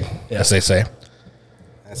 He's reaching, as they say.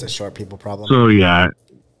 That's a short people problem. So yeah.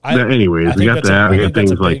 Anyways, we got that. We got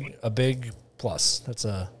things like a big plus. That's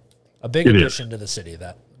a big It is. addition to the city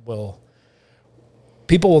that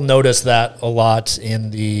people will notice that a lot in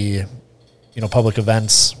the public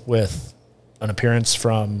events with an appearance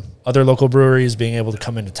from other local breweries being able to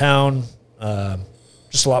come into town.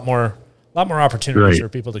 Just a lot more opportunities Right. for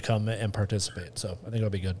people to come and participate. So I think it'll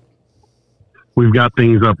be good. we've got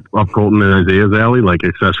things up Colton and Isaiah's alley, like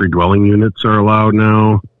accessory dwelling units are allowed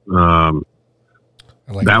now.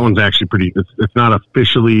 That one's actually pretty. It's not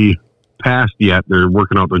officially passed yet. They're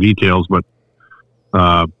working out the details, but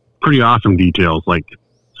pretty awesome details. Like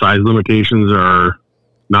size limitations are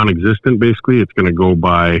non-existent. Basically, it's going to go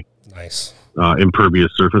by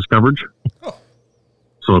impervious surface coverage.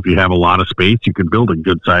 So if you have a lot of space, you could build a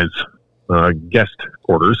good size guest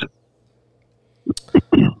quarters.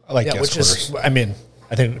 I like yeah, guest which quarters. is, I mean,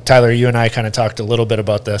 I think Tyler, you and I kind of talked a little bit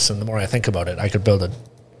about this, and the more I think about it, I could build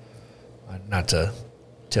not to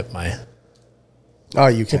tip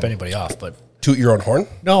anybody off, but toot your own horn.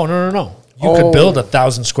 No. You could build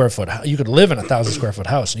 1,000 square foot. You could live in a 1,000 square foot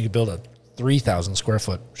house, and you could build a 3,000 square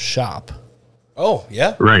foot shop. Oh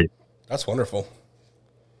yeah, right. That's wonderful.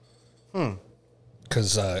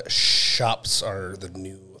 Because shops are the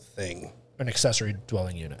new thing. An accessory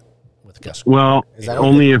dwelling unit with guest. Well,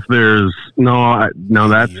 only if there's no.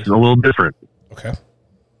 That's a little different. Okay.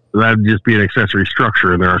 That'd just be an accessory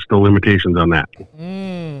structure, and there are still limitations on that.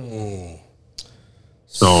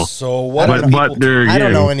 So what? But there again, I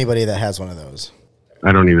don't know anybody that has one of those.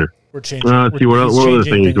 I don't either. We're changing. Let's see what other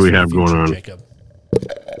things do we have going on? Jacob.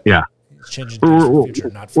 Yeah. Changing things for the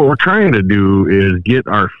future, not What we're trying to do is get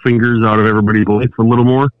our fingers out of everybody's life a little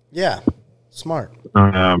more. Yeah, smart.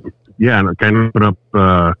 And kind of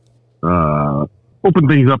open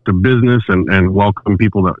things up to business and welcome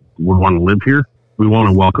people that would want to live here. We want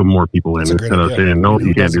to welcome more people in instead of saying, no,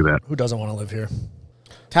 you can't do that. Who doesn't want to live here?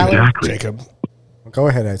 Tyler, Exactly. Jacob. Go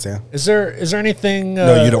ahead, Isaiah. Is there anything?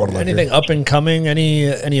 No, you don't want to live anything here. up and coming?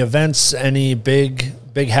 Any events? Any big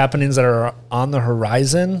happenings that are on the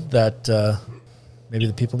horizon that maybe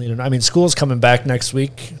the people need to know? I mean, school's coming back next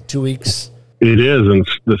week, 2 weeks. It is, and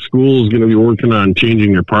the school's going to be working on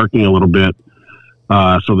changing their parking a little bit.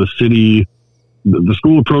 So the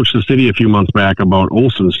school approached the city a few months back about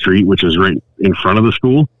Olson Street, which is right in front of the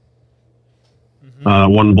school.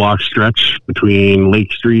 1 block stretch between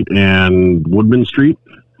Lake Street and Woodman Street.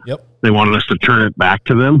 Yep. They wanted us to turn it back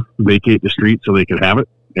to them, vacate the street so they could have it.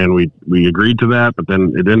 And we agreed to that, but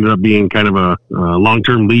then it ended up being kind of a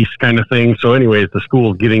long-term lease kind of thing. So anyways, the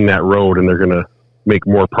school's getting that road, and they're going to make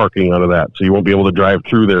more parking out of that. So you won't be able to drive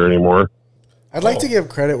through there anymore. I'd like to give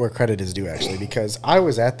credit where credit is due, actually, because I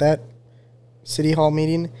was at that city hall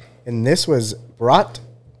meeting, and this was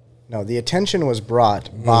the attention was brought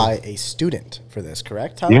by a student for this,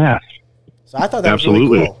 correct, Tyler? Yeah. So I thought that was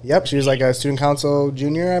really cool. Yep, she was like a student council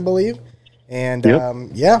junior, I believe. And,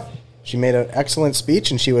 she made an excellent speech,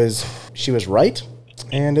 and she was right.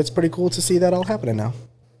 And it's pretty cool to see that all happening now.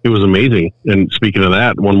 It was amazing. And speaking of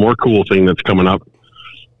that, one more cool thing that's coming up,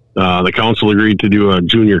 the council agreed to do a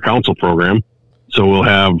junior council program. So we'll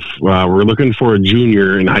have, we're looking for a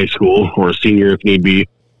junior in high school or a senior if need be,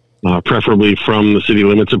 preferably from the city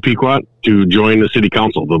limits of Pequot, to join the city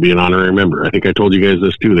council. They'll be an honorary member. I think I told you guys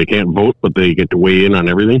this too. They can't vote, but they get to weigh in on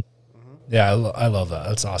everything. Yeah, I love that.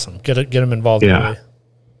 That's awesome. Get them involved. Yeah.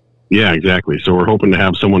 Yeah, exactly. So we're hoping to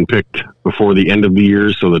have someone picked before the end of the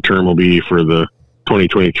year. So the term will be for the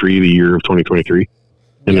 2023, the year of 2023.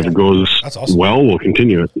 And if it goes well, we'll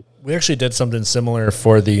continue it. We actually did something similar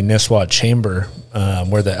for the Nisswa Chamber,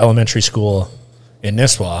 where the elementary school in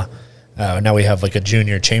Nisswa, now we have like a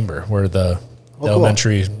junior chamber where the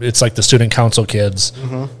elementary, it's like the student council kids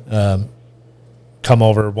come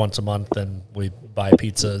over once a month, and we buy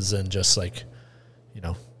pizzas and just like,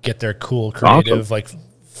 get their cool, creative, like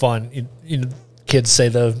fun, kids say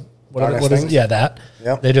what is that.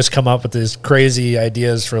 Yep. They just come up with these crazy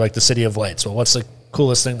ideas for like the City of Lights. Well, what's the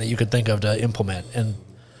coolest thing that you could think of to implement? And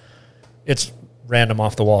it's random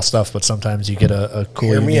off the wall stuff, but sometimes you get a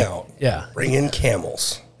cool. Hear me out. Yeah. Bring in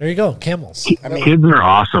camels. There you go, camels. Kids are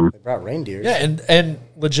awesome. They brought reindeers. Yeah, and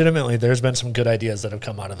legitimately, there's been some good ideas that have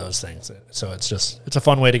come out of those things. So it's a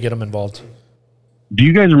fun way to get them involved. Do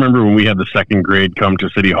you guys remember when we had the second grade come to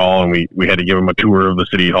City Hall and we had to give them a tour of the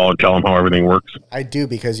City Hall and tell them how everything works? I do,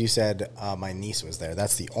 because you said my niece was there.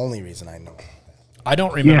 That's the only reason I know. I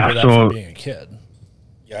don't remember that from being a kid.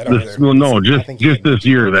 Yeah, I don't just this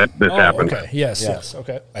year that this happened. Okay. Yes.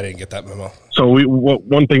 Okay. I didn't get that memo. So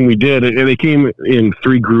one thing we did, they came in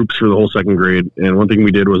 3 groups for the whole second grade, and one thing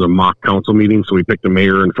we did was a mock council meeting. So we picked the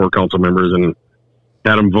mayor and 4 council members and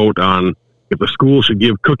had them vote on if the school should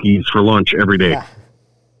give cookies for lunch every day.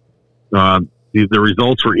 The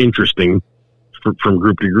results were interesting from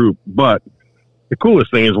group to group, but the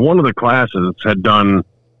coolest thing is one of the classes had done,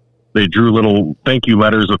 they drew little thank you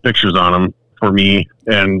letters with pictures on them for me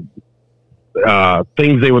and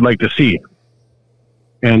things they would like to see.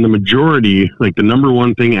 And the majority, like the number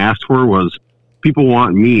one thing asked for was people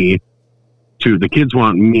want me the kids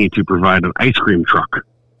want me to provide an ice cream truck.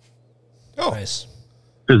 Oh, nice.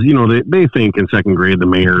 Because, you know, they think in second grade the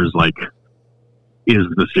mayor is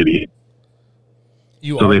the city.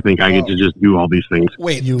 They think I get to just do all these things.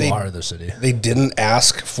 Wait, you are the city. They didn't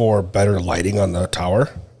ask for better lighting on the tower?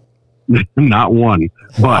 Not one.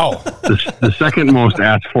 But the second most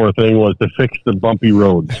asked for thing was to fix the bumpy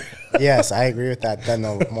roads. Yes, I agree with that. Then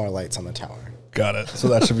the more lights on the tower. Got it. So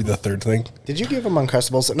that should be the third thing. Did you give them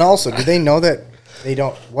Uncrustables? And also, do they know that they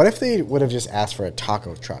don't? What if they would have just asked for a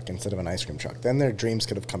taco truck instead of an ice cream truck? Then their dreams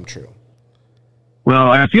could have come true. Well,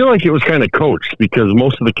 I feel like it was kind of coached because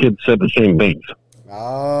most of the kids said the same things.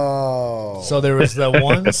 Oh. So there was the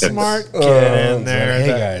one smart kid in there. Hey,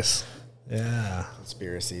 guys. Yeah.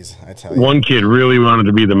 Conspiracies, I tell you. One kid really wanted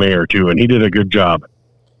to be the mayor, too, and he did a good job.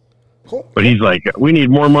 Cool. But he's like, we need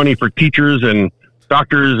more money for teachers and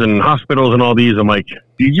doctors and hospitals and all these. I'm like,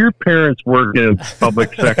 did your parents work in the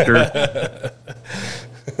public sector?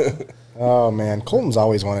 Oh, man. Colton's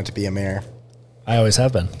always wanted to be a mayor. I always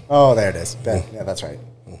have been. Oh, there it is. Yeah, that's right.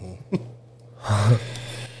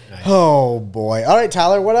 Oh, boy. All right,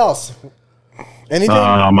 Tyler, what else?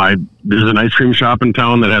 Anything? There's an ice cream shop in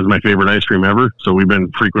town that has my favorite ice cream ever, so we've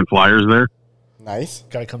been frequent flyers there. Nice.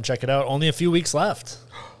 Got to come check it out. Only a few weeks left.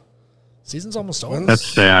 Season's almost over. That's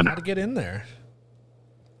sad. Got to get in there.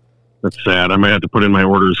 That's sad. I might have to put in my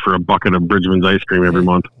orders for a bucket of Bridgman's ice cream every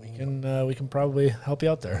month. We can probably help you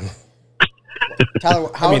out there. Tyler,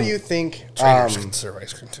 how do you think Traders can serve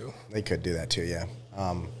ice cream too? They could do that too, yeah.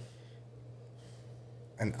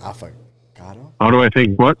 An affogato? How do I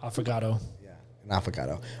think what? Affogato. An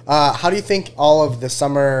affogato. How do you think all of the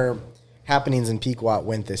summer happenings in Pequot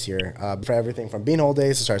went this year? For everything from Beanhole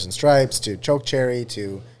Days to Stars and Stripes to Choke Cherry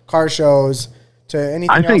to car shows to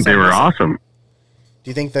anything else? I think they were awesome. Do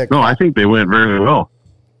you think that? No, I think they went very well.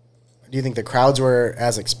 Do you think the crowds were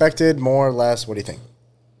as expected, more or less? What do you think?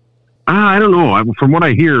 I don't know. From what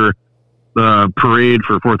I hear, the parade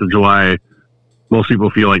for 4th of July, most people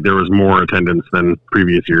feel like there was more attendance than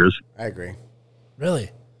previous years. I agree. Really?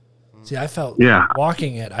 See, I felt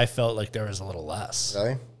walking it, I felt like there was a little less.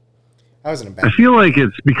 Really? I was in a bad. I feel like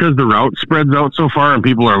it's because the route spreads out so far and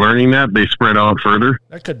people are learning that, they spread out further.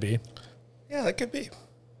 That could be. Yeah, that could be.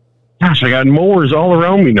 Gosh, I got mowers all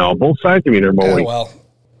around me now. Both sides of me are mowing. Yeah, well,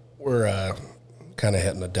 we're kind of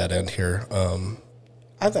hitting a dead end here.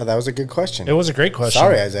 I thought that was a good question. It was a great question.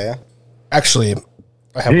 Sorry, Isaiah. Actually,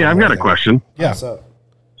 I've got a question. Yeah. So,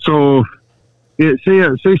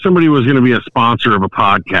 say somebody was going to be a sponsor of a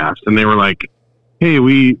podcast, and they were like, "Hey,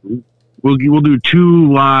 we'll do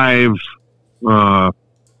 2 live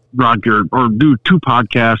broadcast or do 2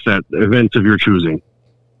 podcasts at events of your choosing."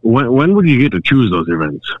 When would you get to choose those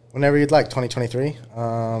events? Whenever you'd like. 2023.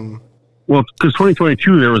 Well, because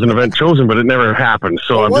 2022 there was an event chosen, but it never happened.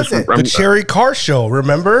 So What was it? The Cherry Car Show,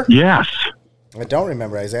 remember? Yes. I don't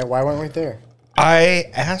remember, Isaiah. Why weren't we there? I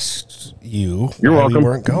asked you You're why welcome. we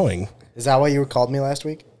weren't going. Is that why you called me last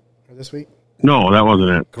week or this week? No, that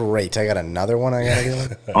wasn't it. Great. I got another one I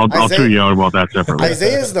gotta do. I'll tweet you out about that separately.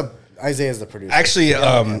 Isaiah's the producer. Actually,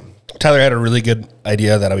 Tyler had a really good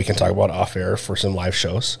idea that we can talk about off air for some live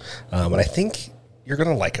shows, and I think you're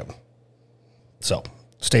gonna like him. So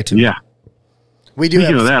stay tuned. Yeah. We do.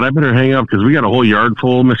 Speaking of that, I better hang up because we got a whole yard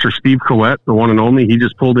full. Mr. Steve Coette, the one and only, he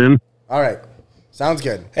just pulled in. All right. Sounds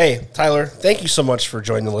good. Hey, Tyler, thank you so much for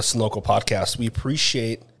joining the Listen Local podcast. We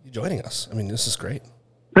appreciate you joining us. I mean, this is great.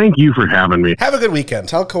 Thank you for having me. Have a good weekend.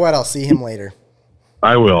 Tell Coette I'll see him later.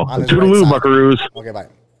 I will. On his Toodaloo, right side. buckaroos. Okay, bye.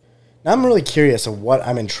 Now I'm really curious of what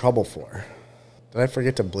I'm in trouble for. Did I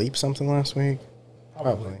forget to bleep something last week?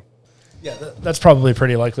 Probably. Yeah, that's probably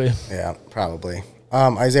pretty likely. Yeah, probably.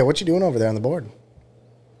 Isaiah, what you doing over there on the board?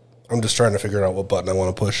 I'm just trying to figure out what button I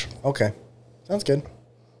want to push. Okay. Sounds good.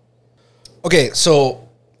 Okay, so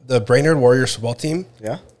the Brainerd Warriors football team,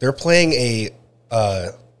 they're playing a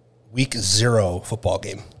week 0 football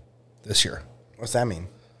game this year. What's that mean?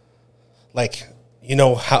 Like, you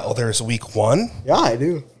know how there's week 1? Yeah, I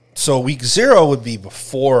do. So week 0 would be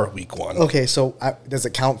before week 1. Okay, so does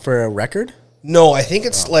it count for a record? No, I think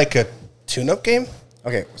it's like a tune-up game.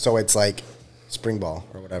 Okay, so it's like spring ball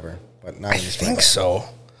or whatever, but not I in the spring. think so.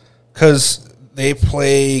 Because they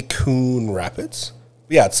play Coon Rapids.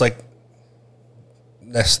 Yeah, it's like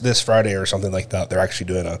this Friday or something like that. They're actually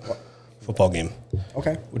doing a football game.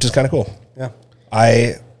 Okay. Which is kind of cool. Yeah.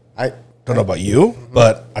 I don't know about you,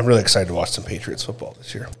 but I'm really excited to watch some Patriots football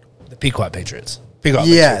this year. The Pequot Patriots. Pequot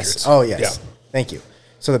Yes. Patriots. Oh, yes. Yeah. Thank you.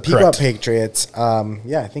 So the Pequot Correct. Patriots,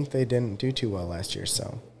 I think they didn't do too well last year.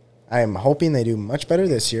 So I am hoping they do much better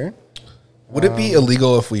this year. Would it be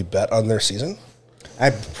illegal if we bet on their season?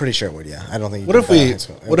 I'm pretty sure it would, yeah. I don't think you What can if bet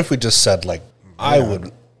on we it. what if we just said like I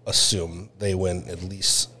would assume they win at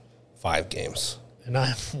least 5 games. And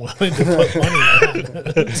I'm willing to put money on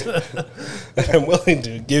it. I'm willing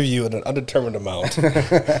to give you an undetermined amount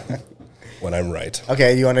when I'm right.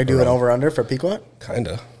 Okay, you want to do an over-under for Pequot?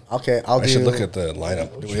 Kinda. Okay, I should look at the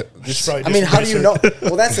lineup. I mean, how do you know?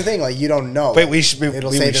 Well, that's the thing. Like, you don't know. Wait, we should.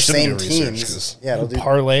 It'll say the same teams. Yeah, it'll do.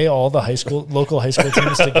 Parlay all the local high school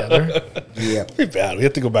teams together. Yeah, be bad. We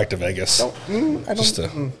have to go back to Vegas.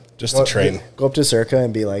 Just to train. Go up to Circa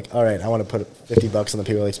and be like, all right, I want to put $50 on the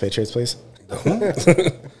Peter Lakes Patriots, please.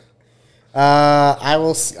 I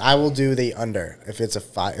will do the under. If it's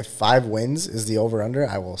if 5 wins is the over under,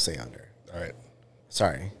 I will say under. All right.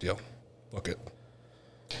 Sorry. Deal. Look it.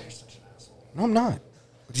 No, I'm not.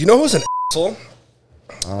 Do you know who's an asshole?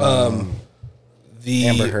 The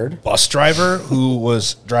Amber Heard? bus driver who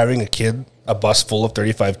was driving a bus full of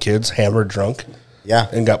 35 kids, hammered drunk. Yeah.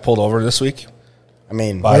 And got pulled over this week. I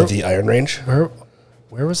mean, by the Iron Range. Where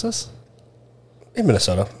was this? In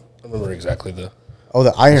Minnesota. I don't remember exactly the. Oh,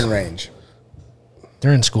 the Iron Range.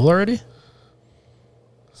 They're in school already?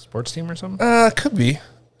 Sports team or something? Could be.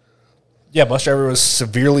 Yeah, bus driver was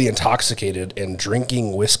severely intoxicated and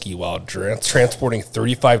drinking whiskey while transporting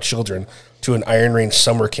 35 children to an Iron Range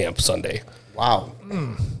summer camp Sunday. Wow.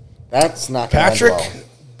 That's not Patrick well.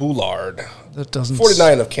 Boulard. That doesn't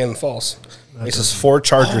 49 of Cannon Falls. Faces 4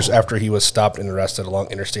 charges after he was stopped and arrested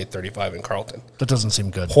along Interstate 35 in Carlton. That doesn't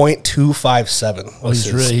seem good. .257. Well,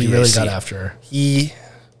 he really got after her. He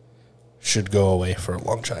should go away for a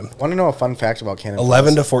long time. Want to know a fun fact about Cannon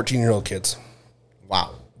 11 to 14-year-old kids.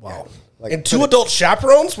 Wow. Wow. And 2 adult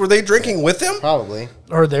chaperones? Were they drinking with him? Probably.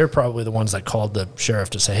 Or they're probably the ones that called the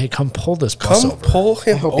sheriff to say, hey, come pull this bus over. Pull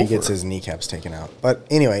him I hope over. he gets his kneecaps taken out. But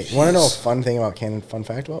anyway, you want to know a fun fact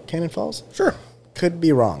about Cannon Falls? Sure. Could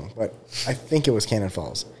be wrong, but I think it was Cannon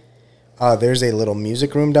Falls. There's a little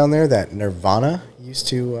music room down there that Nirvana used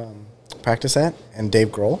to practice at, and Dave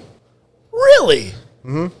Grohl. Really?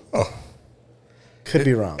 Mm-hmm. Oh. Could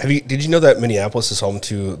be wrong. Did you know that Minneapolis is home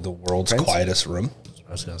to the world's Prince? quietest room?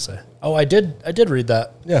 I was going to say. Oh, I did read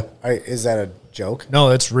that. Yeah. Is that a joke? No,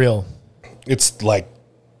 it's real. It's like,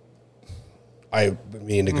 I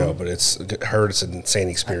mean to go, but it's an insane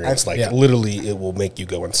experience. Literally, it will make you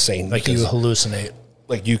go insane. Like you hallucinate.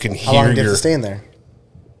 Like you can hear How long do you have to stay in there?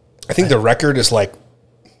 I think the record is like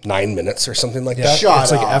 9 minutes or something like that.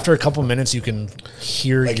 It's like after a couple minutes, you can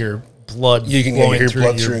hear your blood. You can hear your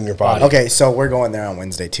blood through your body. Okay, so we're going there on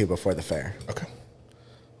Wednesday too before the fair. Okay,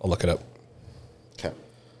 I'll look it up. Okay,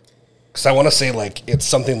 because I want to say like it's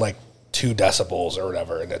something like 2 decibels or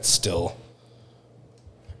whatever, and it's still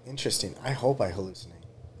interesting. I hope I hallucinate.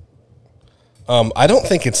 I don't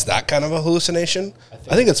think it's that kind of a hallucination.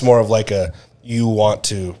 I think it's more of like you want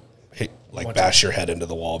to bash your head into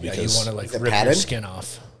the wall because you want to rip your skin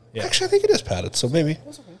off. Yeah. Actually, I think it is padded, so maybe.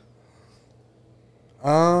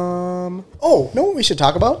 Oh, know what we should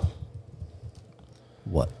talk about?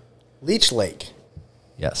 What? Leech Lake.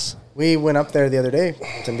 Yes. We went up there the other day,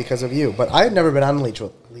 and because of you. But I had never been on Leech.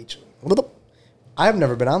 I've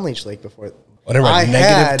never been on Leech Lake before. Whatever.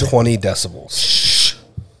 Negative 20 decibels.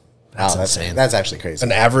 That's insane. That's actually crazy.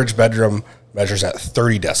 An average bedroom measures at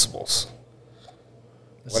 30 decibels.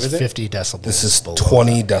 What is it? 50 decibels. This is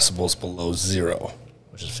 20 decibels below zero.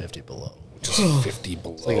 Which is 50 below. Which is 50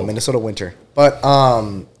 below. It's like a Minnesota winter. But,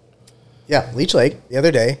 yeah, Leech Lake, the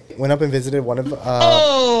other day, went up and visited one of...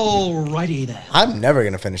 Alrighty then. I'm never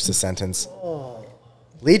going to finish this sentence.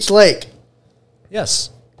 Leech Lake.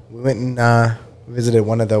 Yes. We went and visited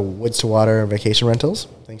one of the Woods to Water vacation rentals,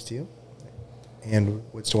 thanks to you, and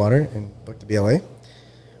Woods to Water, and booked the BLA.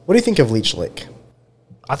 What do you think of Leech Lake?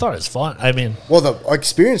 I thought it was fun. I mean... Well, the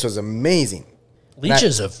experience was amazing. Leech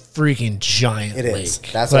is a freaking giant lake. It is.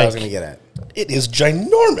 That's what I was going to get at. It is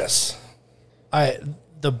ginormous.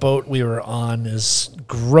 The boat we were on is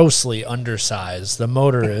grossly undersized. The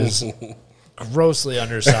motor is grossly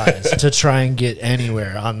undersized to try and get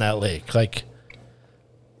anywhere on that lake. Like,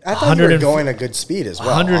 I thought you were going a good speed as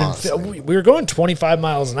well. We were going 25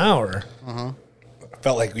 miles an hour. I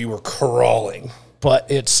felt like we were crawling.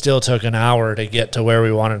 But it still took an hour to get to where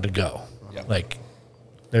we wanted to go. Yep. Like,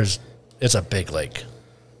 it's a big lake.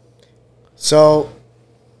 So,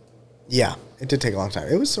 yeah, it did take a long time.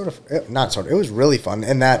 It was it was really fun.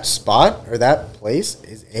 And that spot, or that place,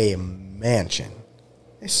 is a mansion.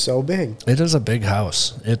 It's so big. It is a big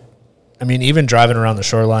house. Even driving around the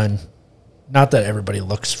shoreline, not that everybody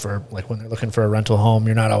looks for, like when they're looking for a rental home,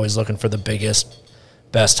 you're not always looking for the biggest,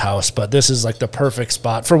 best house, but this is like the perfect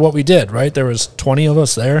spot for what we did, right? There was 20 of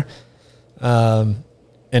us there. And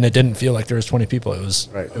it didn't feel like there was 20 people. It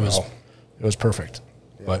was perfect.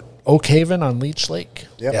 Yeah. But Oak Haven on Leech Lake.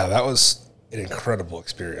 Yep. Yeah, that was an incredible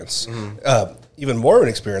experience. Even more of an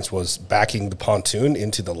experience was backing the pontoon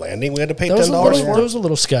into the landing. We had to pay $10 for. That was a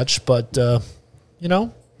little sketch, but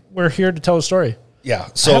we're here to tell a story. Yeah,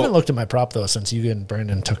 I haven't looked at my prop though since you and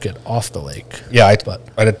Brandon took it off the lake. Yeah, I had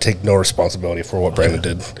to take no responsibility for what Brandon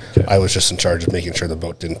did. Okay. I was just in charge of making sure the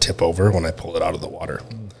boat didn't tip over when I pulled it out of the water.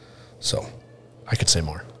 So, I could say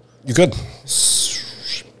more. You could.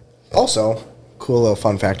 Also, cool little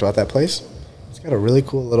fun fact about that place. It's got a really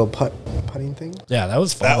cool little putting thing. Yeah, that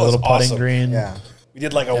was fun. That a little was putting awesome. green. Yeah. We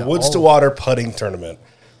did like a woods to water putting tournament,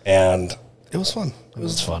 and it was fun. It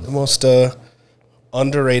was fun. The most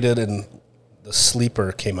underrated, and the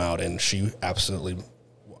sleeper came out, and she absolutely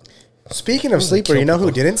won. Speaking of sleeper, you know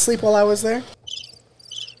who didn't sleep while I was there?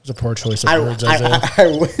 It was a poor choice of words, Isaiah.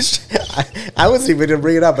 I wish I wasn't even going to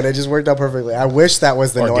bring it up, but it just worked out perfectly. I wish that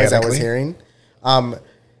was the noise I was hearing.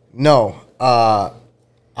 No.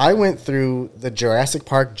 I went through the Jurassic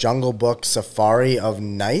Park Jungle Book Safari of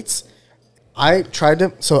Nights. I tried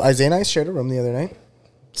to. So Isaiah and I shared a room the other night.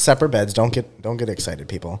 Separate beds. Don't get excited,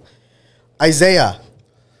 people. Isaiah,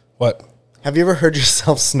 what? Have you ever heard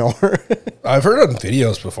yourself snore? I've heard it on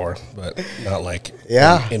videos before, but not like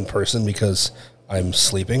in person because I'm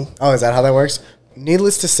sleeping. Oh, is that how that works?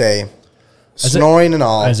 Needless to say, snoring and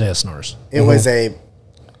all. Isaiah snores. It was a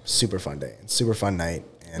super fun day, super fun night.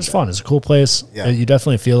 It was fun. It's a cool place. Yeah. You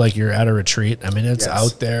definitely feel like you're at a retreat. I mean, it's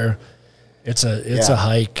out there. It's a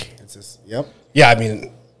hike. Yep. Yeah, I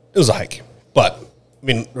mean, it was a hike, but I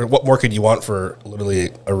mean, what more could you want for literally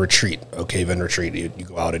a retreat, a cave-in retreat? You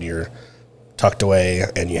go out and you're tucked away,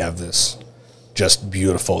 and you have this just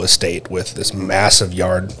beautiful estate with this massive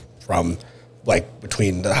yard from like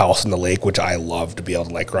between the house and the lake, which I love to be able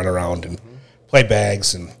to like run around and play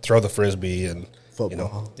bags and throw the frisbee and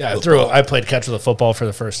football. I played catch with a football for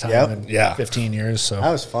the first time in 15 years. So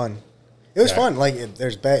that was fun. It was fun. Like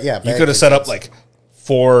there's you could have set up like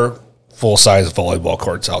 4 full-size volleyball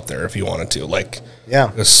courts out there if you wanted to. Like,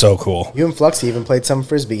 it was so cool. You and Fluxy even played some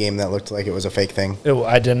frisbee game that looked like it was a fake thing.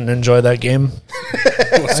 I didn't enjoy that game.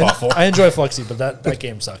 It was awful. I enjoy Fluxy, but that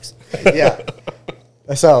game sucks. Yeah.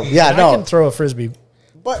 So I can throw a frisbee,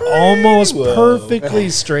 but almost perfectly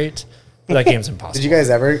straight. But that game's impossible. Did you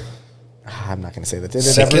guys ever? I'm not going to say that.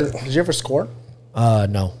 Did you ever score?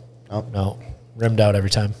 No. Oh. No. Rimmed out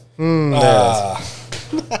every time.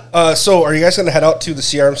 So are you guys going to head out to the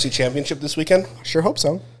CRMC Championship this weekend? Sure hope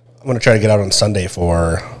so. I'm going to try to get out on Sunday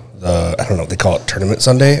for the, I don't know, they call it Tournament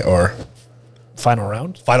Sunday or Final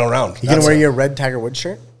round? Final round. You going to wear your red Tiger Woods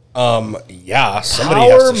shirt? Yeah. Somebody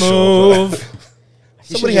Power has to move. show up.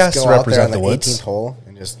 Somebody has to represent the woods. 18th hole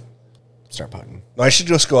and just start putting. No, I should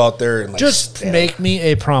just go out there and like just make me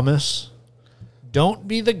a promise. Don't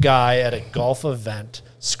be the guy at a golf event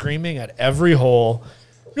screaming at every hole,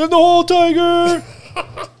 "Get the hole, Tiger!"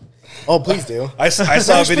 Oh, please do. I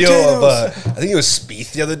saw a video of, I think it was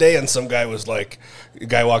Spieth the other day, and some guy was like, a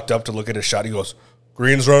guy walked up to look at his shot. He goes,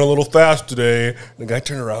 "Green's run a little fast today." And the guy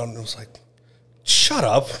turned around and was like, "Shut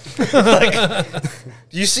up." Like,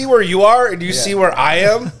 do you see where you are? And do you see where I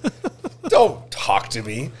am? Don't talk to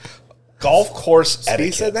me. Golf course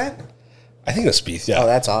etiquette. Spieth said that? I think it was Spieth, yeah. Oh,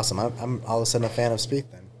 that's awesome. I'm all of a sudden a fan of Spieth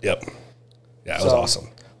then. Yep. Yeah, it was awesome.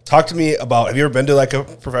 Talk to me about, have you ever been to like a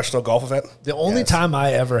professional golf event? The only time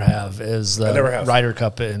I ever have is the Ryder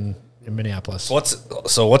Cup in Minneapolis.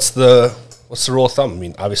 So what's the rule of thumb? I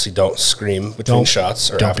mean, obviously don't scream between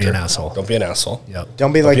shots or don't after. be an asshole. Don't be an asshole. Yep.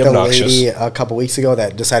 Don't be like the obnoxious. lady a couple weeks ago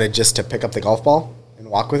that decided just to pick up the golf ball and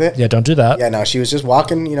walk with it. Yeah, don't do that. Yeah, no, she was just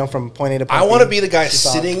walking, from point A to point B. I want to be the guy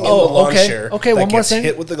sitting in the lawn chair Okay, that one more gets thing.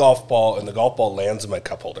 hit with the golf ball and the golf ball lands in my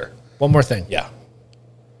cup holder. One more thing. Yeah.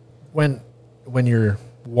 When you're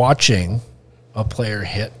watching a player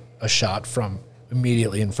hit a shot from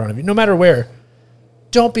immediately in front of you, no matter where,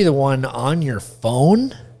 don't be the one on your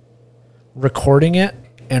phone recording it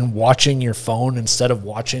and watching your phone instead of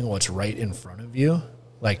watching what's right in front of you.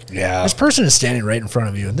 Like, this person is standing right in front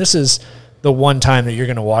of you, and this is the one time that you're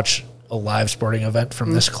going to watch a live sporting event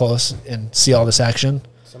from this close and see all this action.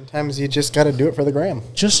 Sometimes you just got to do it for the gram.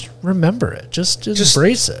 Just remember it. Just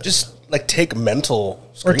embrace it. Just like take mental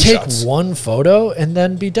or take screenshots. one photo and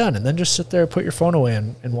then be done, and then just sit there, put your phone away,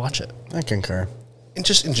 and watch it. I concur. And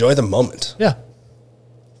just enjoy the moment. Yeah.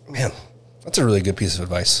 Man, that's a really good piece of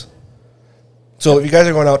advice. So if you guys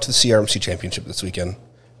are going out to the CRMC Championship this weekend,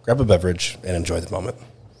 grab a beverage and enjoy the moment.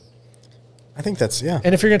 I think that's,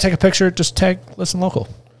 And if you're going to take a picture, just tag Listen Local.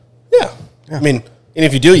 Yeah. I mean, and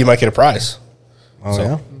if you do, you might get a prize. Oh, So-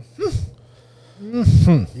 yeah?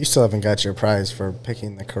 Mm-hmm. You still haven't got your prize for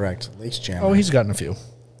picking the correct Lakes Jam. Oh, he's gotten a few.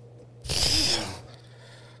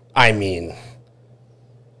 I mean,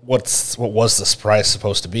 what was this prize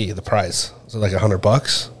supposed to be? The prize was it like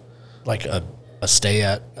 $100? Like a stay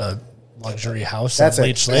at a luxury house That's at it.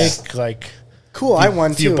 Leech Lake. Like Cool, I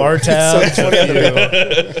won few too. bar tabs, So 20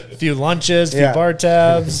 other few lunches, few Yeah. bar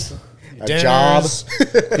tabs, A dinners, job.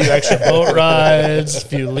 few extra boat rides, a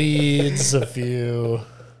few leads, a few.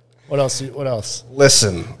 What else? What else?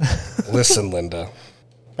 Listen, Linda.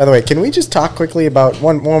 By the way, can we just talk quickly about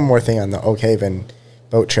one more thing on the Oak Haven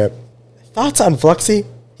boat trip? Thoughts on Fluxy?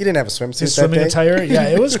 He didn't have a swimsuit His that swimming day. attire, yeah,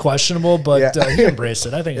 it was questionable, but Yeah. he embraced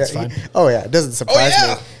it. I think it's Yeah, fine. it doesn't surprise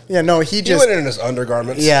me. Yeah, no, he He just went in his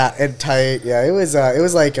undergarments. yeah, and tight. Yeah, it was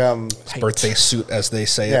like His birthday suit, as they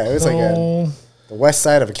say. yeah, it was like No. the west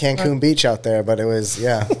side of a Cancun beach out there, but it was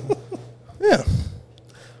yeah. Yeah.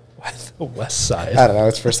 The west side. I don't know.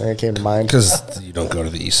 It's the first thing that came to mind. Because you don't go to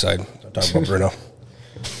the east side. I'm talking about Bruno.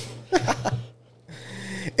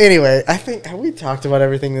 Anyway, I think have we talked about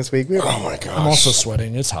everything this week? Oh my gosh. I'm also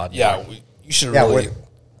sweating. It's hot. Yeah, you should Yeah, really we're-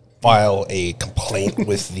 file a complaint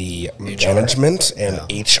with the management and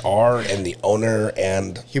HR and the owner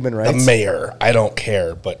and Human the rights? mayor. I don't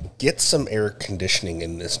care, but get some air conditioning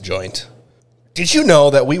in this joint. Did you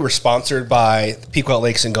know that we were sponsored by Pequot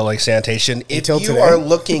Lakes and Gull Lake Sanitation? If Until you today. are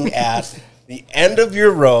looking at the end of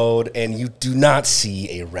your road and you do not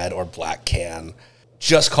see a red or black can,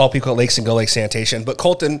 just call Pequot Lakes and Gull Lake Sanitation. But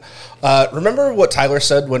Colton, remember what Tyler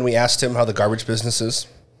said when we asked him how the garbage business is?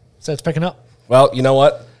 So it's picking up. Well, you know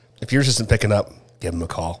what? If yours isn't picking up, give him a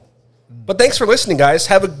call. But thanks for listening, guys.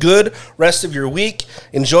 Have a good rest of your week.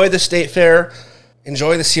 Enjoy the state fair.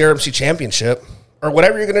 Enjoy the CRMC championship. Or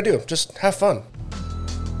whatever you're going to do. Just have fun.